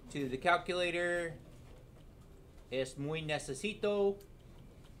to the calculator. Es muy necesito.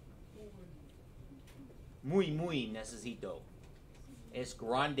 Muy necesito. Es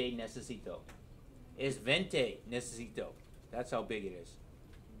grande necesito. Es 20 necesito. That's how big it is.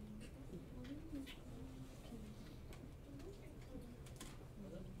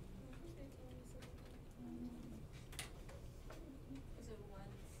 Is it 161.26?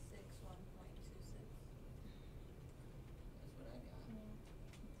 That's what I got.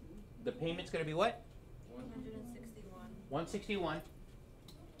 The payment's going to be what? 161.26. 161.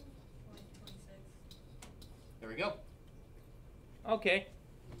 There we go. Okay.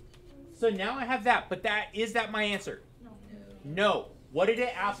 So now I have that, but is that my answer? No. No. What did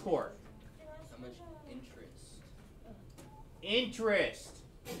it ask for? How much interest? Interest.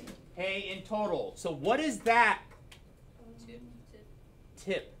 Pay in total. So what is that? Tip.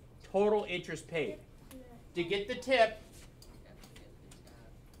 Tip. Total interest paid. To get the tip, You have to get the tab.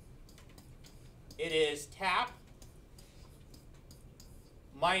 it is tap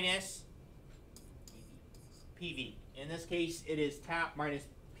minus PV. In this case, it is tap minus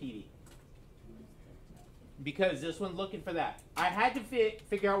PV. Because this one's looking for that. I had to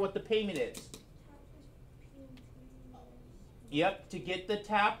figure out what the payment is. Yep, to get the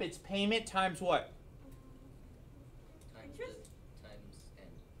tap, it's payment times what? Times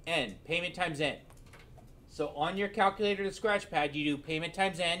N. N. Payment times N. So on your calculator, the scratch pad, you do payment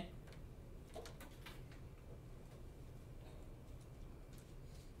times N.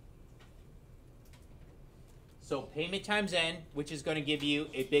 So payment times N, which is going to give you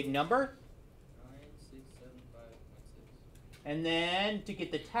a big number. 9675.6. And then to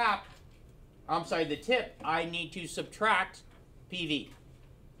get the the tip, I need to subtract PV.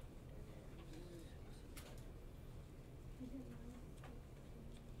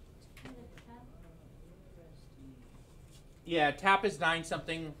 Yeah, tap is 9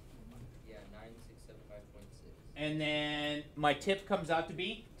 something. Yeah, 9675.6. And then my tip comes out to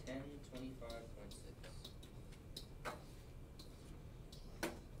be 1025.6.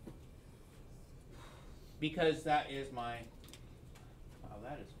 because that is my. Wow,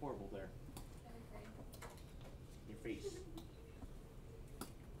 that is horrible there. Your face.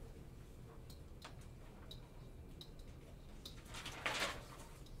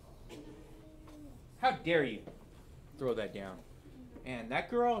 How dare you throw that down? And that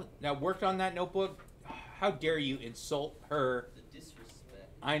girl that worked on that notebook, how dare you insult her? The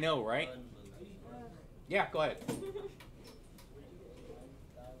disrespect. I know, right? Unbelievable. Yeah, go ahead.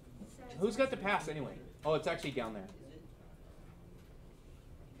 Who's got the pass anyway? Oh, it's actually down there. Is it?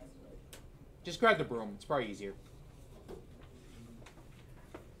 Just grab the broom. It's probably easier.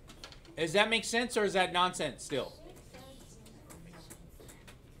 Does that make sense or is that nonsense still?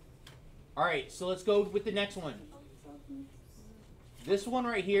 Alright, so let's go with the next one. This one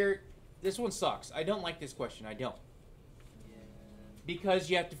right here, this one sucks. I don't like this question. I don't. Yeah. Because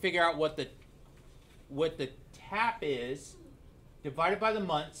you have to figure out what the tap is divided by the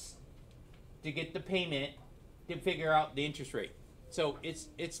months to get the payment to figure out the interest rate. So it's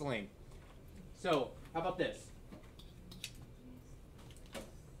lame. So how about this?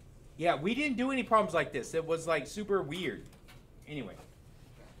 Yeah, we didn't do any problems like this. It was like super weird. Anyway.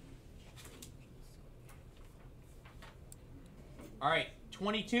 All right,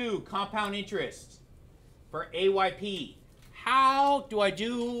 22 compound interest for AYP. How do I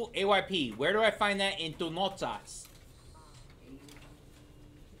do AYP? Where do I find that in tu notas?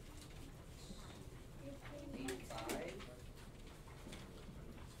 85.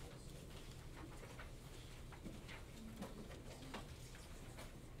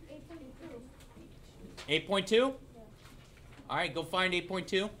 8.2? All right, go find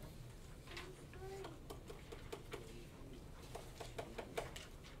 8.2.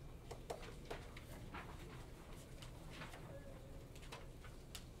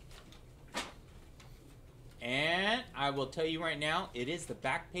 And I will tell you right now, it is the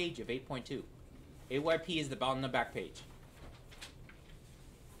back page of 8.2. AYP is on the back page.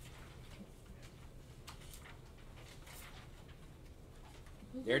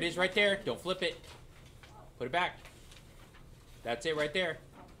 There it is right there. Don't flip it. Put it back. That's it right there.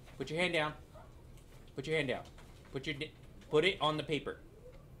 Put your hand down. Put your hand down. Put it on the paper.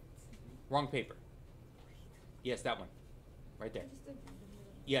 Wrong paper. Yes, that one. Right there.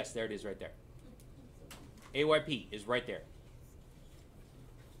 Yes, there it is right there. AYP is right there.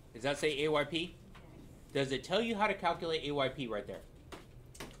 Does that say AYP? Does it tell you how to calculate AYP right there?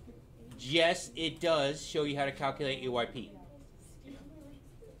 Yes, it does show you how to calculate AYP.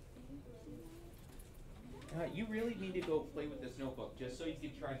 You really need to go play with this notebook just so you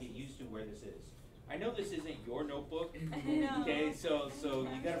can try and get used to where this is. I know this isn't your notebook, okay? So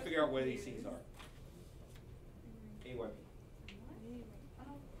you got to figure out where these things are. AYP.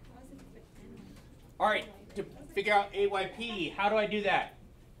 All right, to figure out AYP, how do I do that?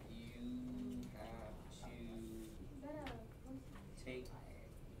 You have to take the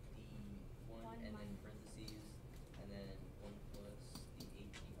 1 and then parentheses, and then 1 plus the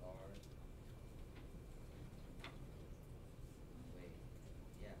APR. Wait,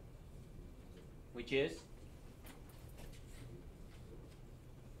 yeah. Which is? It's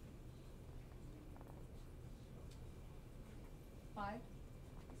not 5.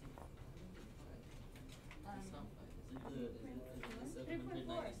 Is it the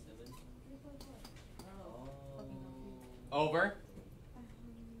 797? Oh. Over.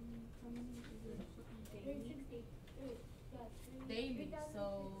 Daily, so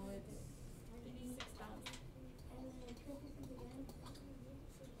it's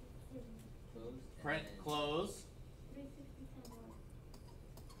Close. Print, close.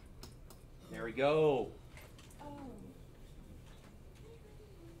 There we go.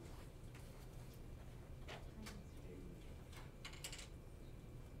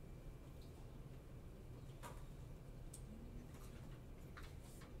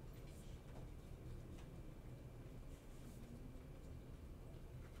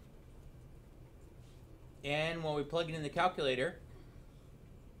 And when we plug it in the calculator,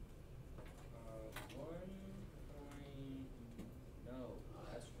 1 point. No,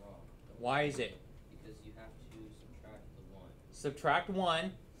 that's wrong. why is it? Because you have to subtract the 1. Subtract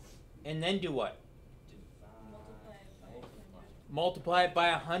 1, and then do what? Divide. Multiply it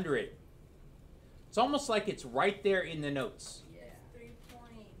by 100. It's almost like it's right there in the notes. Yeah.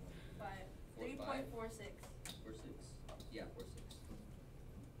 3.5. 3.46. 46? Yeah, 46.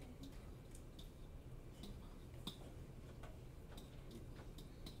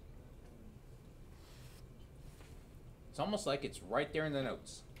 It's almost like it's right there in the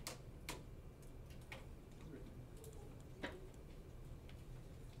notes.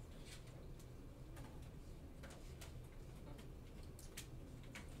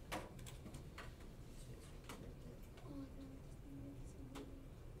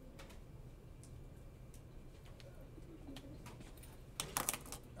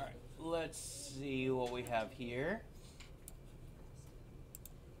 All right, let's see what we have here.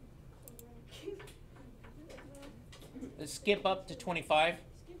 Let's skip up to 25.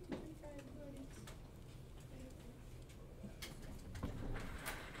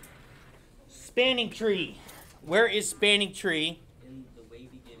 Spanning tree. Where is spanning tree? In the way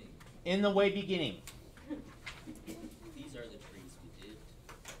beginning. In the way beginning. These are the trees we did.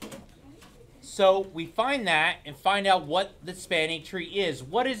 So we find that and find out what the spanning tree is.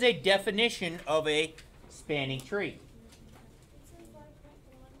 What is a definition of a spanning tree?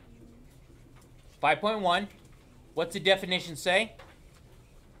 5.1. What's the definition say?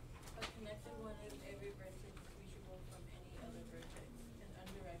 A connected one is every vertex reachable from any other vertex, and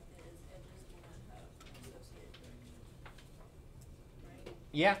undirected is edges do not have an associated direction. Right?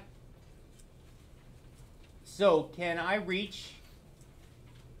 Yeah. So can I reach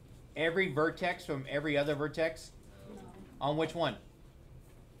every vertex from every other vertex? No. On which one?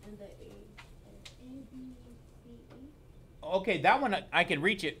 And the A, B, C, E. Okay, that one I can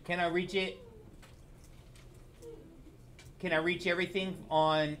reach it. Can I reach it? Can I reach everything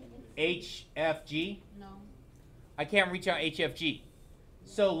on H, F, G? No. I can't reach out H, F, G.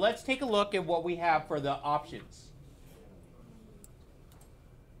 So let's take a look at what we have for the options.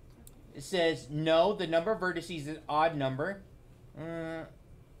 It says, no, the number of vertices is an odd number.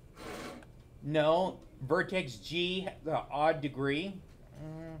 No, vertex G has an odd degree.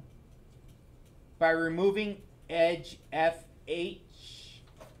 By removing edge F, H,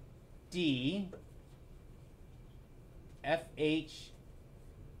 D, F, H,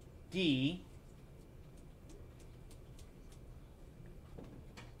 D,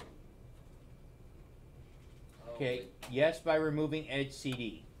 Oh, okay, wait. yes, by removing edge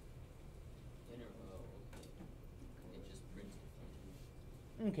CD. Inner, oh, okay. It just printed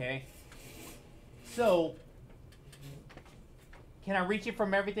from Okay. So, can I reach it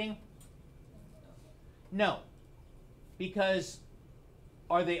from everything? No. Because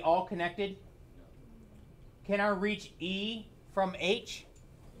are they all connected? Can I reach E from H?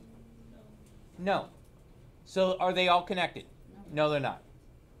 No. So are they all connected? No, they're not.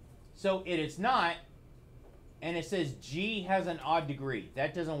 So it is not, and it says G has an odd degree.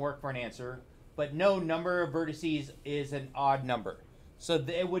 That doesn't work for an answer, but no number of vertices is an odd number. So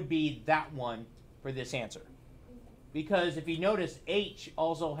it would be that one for this answer. Because if you notice, H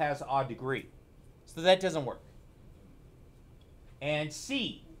also has odd degree. So that doesn't work. And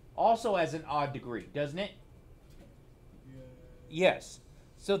C also has an odd degree, doesn't it? Yes.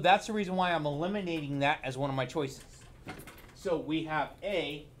 So that's the reason why I'm eliminating that as one of my choices. So we have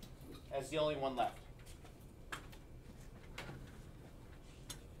A as the only one left.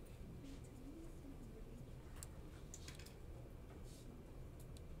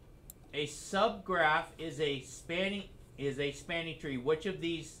 A subgraph is a spanning tree. Which of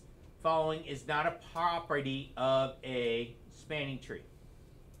these following is not a property of a spanning tree?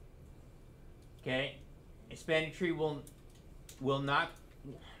 Okay, a spanning tree will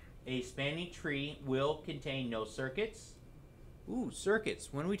contain no circuits. Ooh, circuits.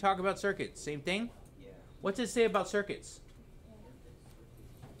 When we talk about circuits, same thing? Yeah. What's it say about circuits?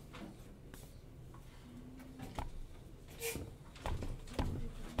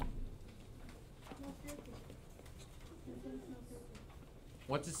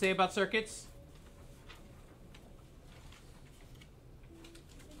 What's it say about circuits?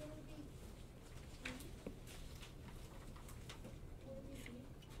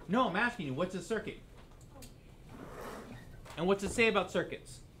 No, I'm asking you, what's a circuit? And what's it say about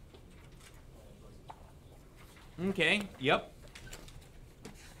circuits? Okay, yep.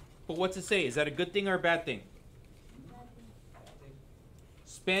 But what's it say? Is that a good thing or a bad thing?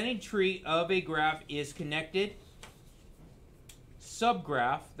 Spanning tree of a graph is connected.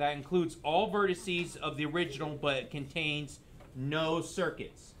 Subgraph that includes all vertices of the original but contains no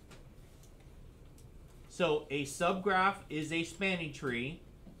circuits. So a subgraph is a spanning tree,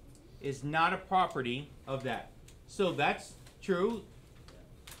 is not a property of that. So that's true.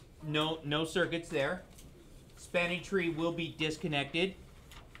 No circuits there. Spanning tree will be disconnected.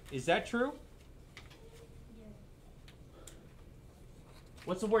 Is that true? Yes.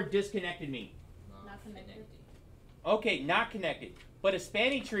 What's the word disconnected mean? Not connected. Okay, not connected. But a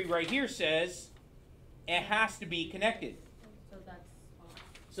spanning tree right here says it has to be connected. So that's false.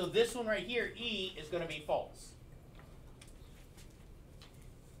 So this one right here, E, is going to be false.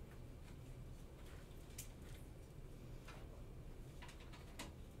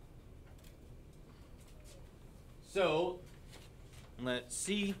 So, let's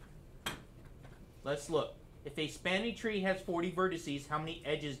see. Let's look. If a spanning tree has 40 vertices, how many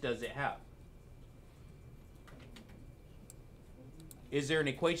edges does it have? Is there an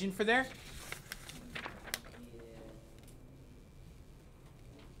equation for there?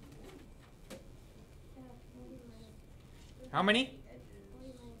 How many?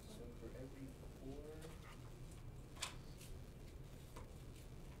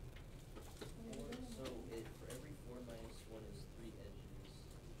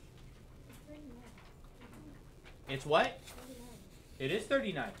 It's what? It is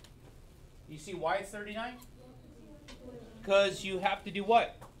 39. You see why it's 39? Because you have to do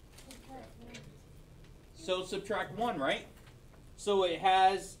what? So subtract 1, right? So it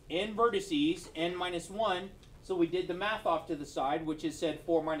has n vertices, n minus 1. So we did the math off to the side, which is said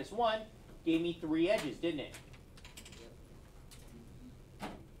 4 minus 1 gave me 3 edges, didn't it?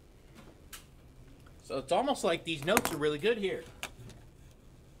 So it's almost like these notes are really good here.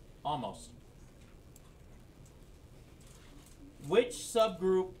 Almost. Which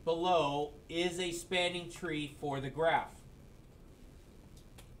subgroup below is a spanning tree for the graph?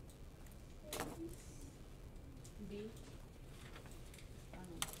 B.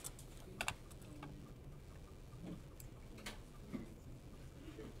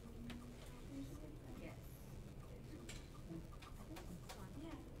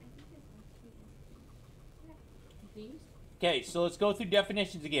 D. Okay, so let's go through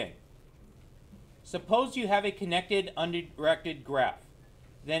definitions again. Suppose you have a connected undirected graph.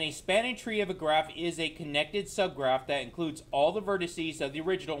 Then a spanning tree of a graph is a connected subgraph that includes all the vertices of the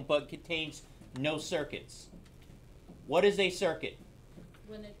original but contains no circuits. What is a circuit?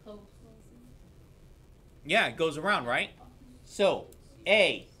 When it goes. Yeah, it goes around, right? So,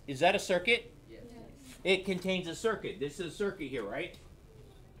 A, is that a circuit? Yes. It contains a circuit. This is a circuit here, right?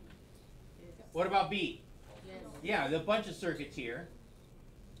 What about B? Yes. Yeah, there's a bunch of circuits here.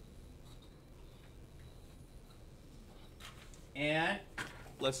 And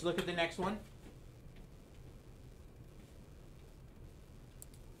let's look at the next one.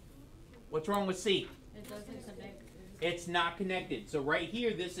 What's wrong with C? It doesn't connect. It's not connected. So right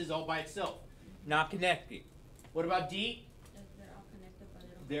here, this is all by itself. Not connected. What about D? They're all connected, but they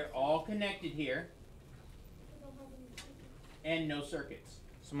don't. They're all connected here. And no circuits.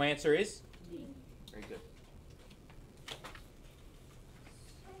 So my answer is? D. Very good.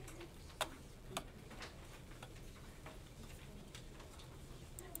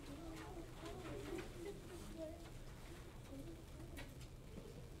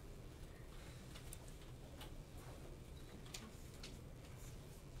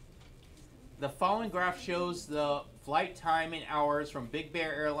 The following graph shows the flight time in hours from Big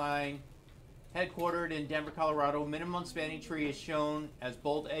Bear Airline, headquartered in Denver, Colorado. Minimum spanning tree is shown as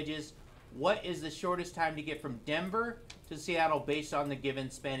bold edges. What is the shortest time to get from Denver to Seattle based on the given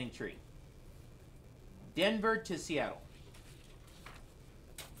spanning tree? Denver to Seattle.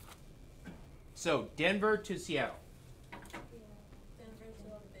 So, Denver to Seattle. Denver to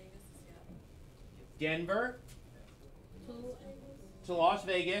Las Vegas to Seattle. Denver Two and to Las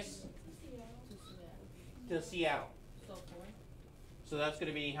Vegas to Seattle. to Seattle. So 4. So that's going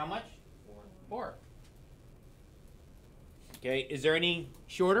to be how much? 4. Okay, is there any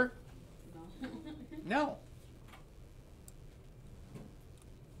shorter? No. No.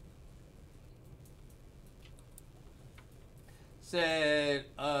 Said,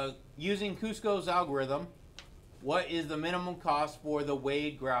 using Cusco's algorithm, what is the minimum cost for the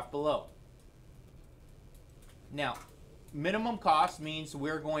weighed graph below? Now, minimum cost means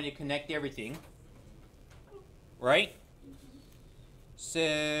we're going to connect everything, right?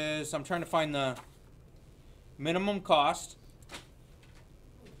 Says, I'm trying to find the minimum cost.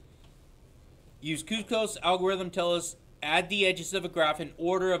 Use Cusco's algorithm, tell us, add the edges of a graph in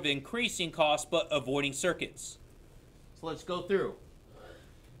order of increasing cost but avoiding circuits. So let's go through.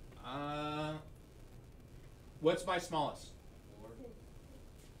 What's my smallest?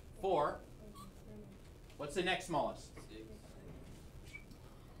 4. What's the next smallest? 6.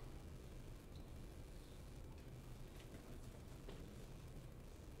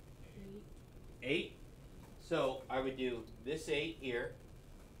 8. So I would do this 8 here,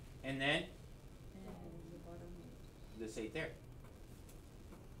 and then And the bottom. this 8 there.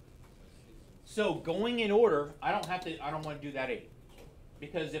 So going in order, I don't want to do that 8.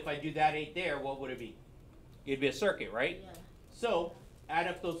 Because if I do that 8 there, what would it be? It'd be a circuit, right? Yeah. So add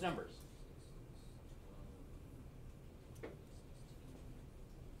up those numbers.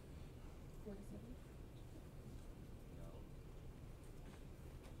 47. No.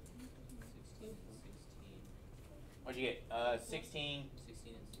 16. What'd you get? 16,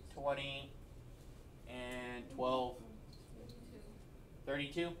 16 and 16. 20, and 12,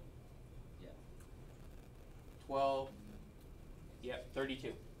 32, Yeah. 12, yep,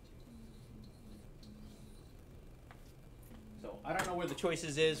 32. So I don't know where the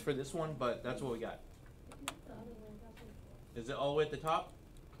choices is for this one, but that's what we got. Is it all the way at the top?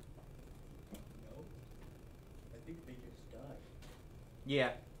 No. I think they just died.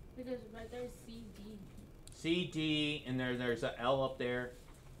 Yeah. Because right there is C, D. C, D, and there's a L up there.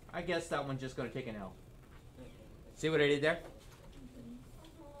 I guess that one's just going to take an L. See what I did there?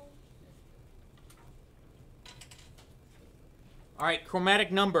 All right,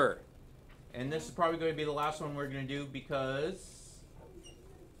 chromatic number. And this is probably going to be the last one we're going to do because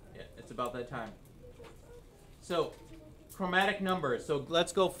yeah, it's about that time. So, chromatic numbers. So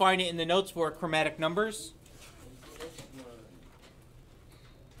let's go find it in the notes for chromatic numbers.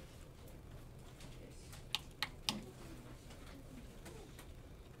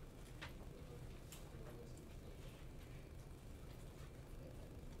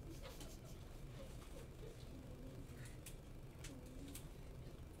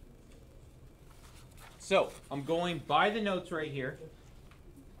 So, I'm going by the notes right here.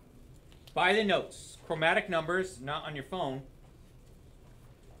 By the notes. Chromatic numbers, not on your phone.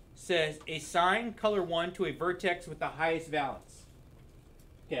 Says, assign color 1 to a vertex with the highest valence.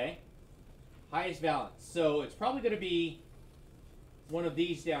 Okay? Highest valence. So, it's probably going to be one of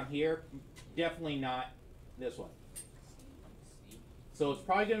these down here. Definitely not this one. So, it's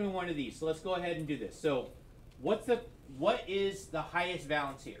probably going to be one of these. So, let's go ahead and do this. So, what is the highest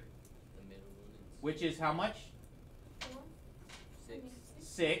valence here? The middle one is Which is how much? 6.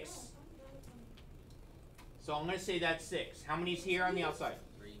 6. So I'm going to say that's 6. How many's here on the outside?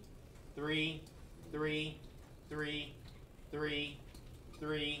 3. 3, 3, 3, 3,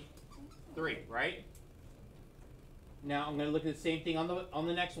 3, 3, right? Now I'm going to look at the same thing on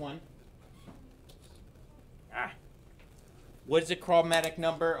the next one. What is the chromatic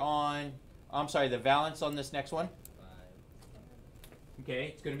number on, I'm sorry, the valence on this next one? 5. Okay,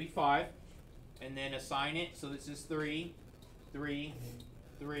 it's going to be 5. And then assign it. So this is 3, 3,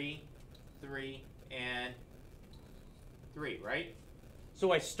 3, 3, and 3, right?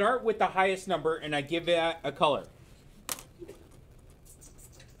 So I start with the highest number and I give it a color.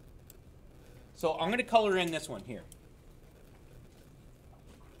 So I'm going to color in this one here.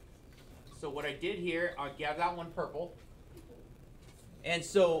 So what I did here, I gave that one purple. And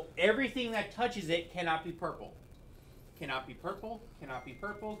so everything that touches it cannot be purple. Cannot be purple, cannot be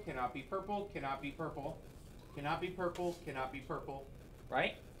purple, cannot be purple, cannot be purple, cannot be purple, cannot be purple,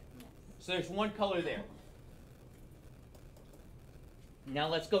 right? So there's one color there. Now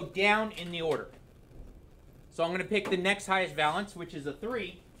let's go down in the order. So I'm going to pick the next highest valence, which is a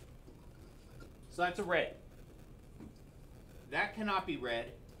 3. So that's a red. That cannot be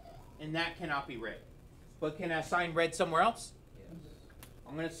red, and that cannot be red. But can I assign red somewhere else? Yes.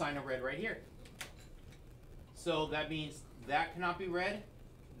 I'm going to assign a red right here. So that means that cannot be red,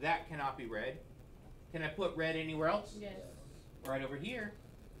 that cannot be red. Can I put red anywhere else? Yes. Right over here.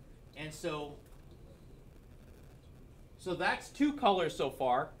 And so that's 2 colors so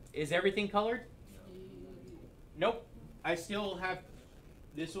far. Is everything colored? Nope. I still have,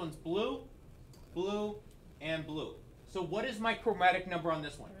 this one's blue, blue, and blue. So what is my chromatic number on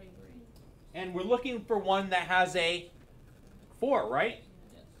this one? 3. And we're looking for one that has a 4, right?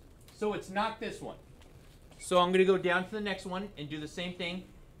 Yes. So it's not this one. So I'm going to go down to the next one and do the same thing.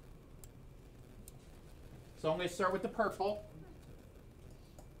 So I'm going to start with the purple.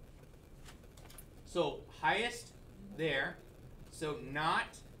 So highest there. So not,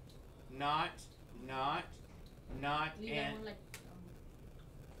 Leave that and one like,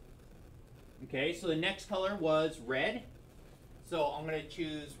 okay, so the next color was red. So I'm going to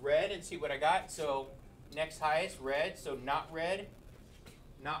choose red and see what I got. So next highest, red. So not red,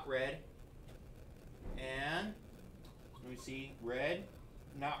 and let me see, red,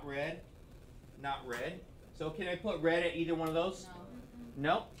 not red, not red. So can I put red at either one of those?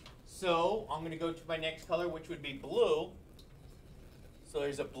 no. Nope. So I'm going to go to my next color, which would be blue. So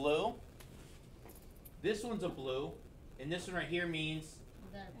there's a blue. This one's a blue. And this one right here means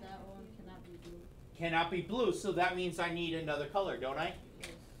That one cannot be blue. cannot be blue. So that means I need another color, don't I? Yes.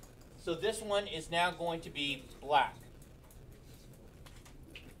 So this one is now going to be black.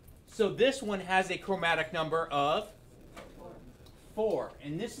 So this one has a chromatic number of 4.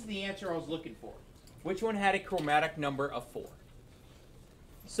 And this is the answer I was looking for. Which one had a chromatic number of 4?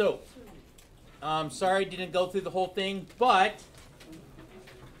 So, sorry I didn't go through the whole thing, but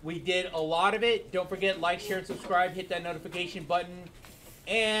we did a lot of it. Don't forget, like, share, and subscribe. Hit that notification button.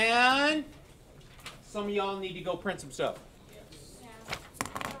 And some of y'all need to go print some stuff.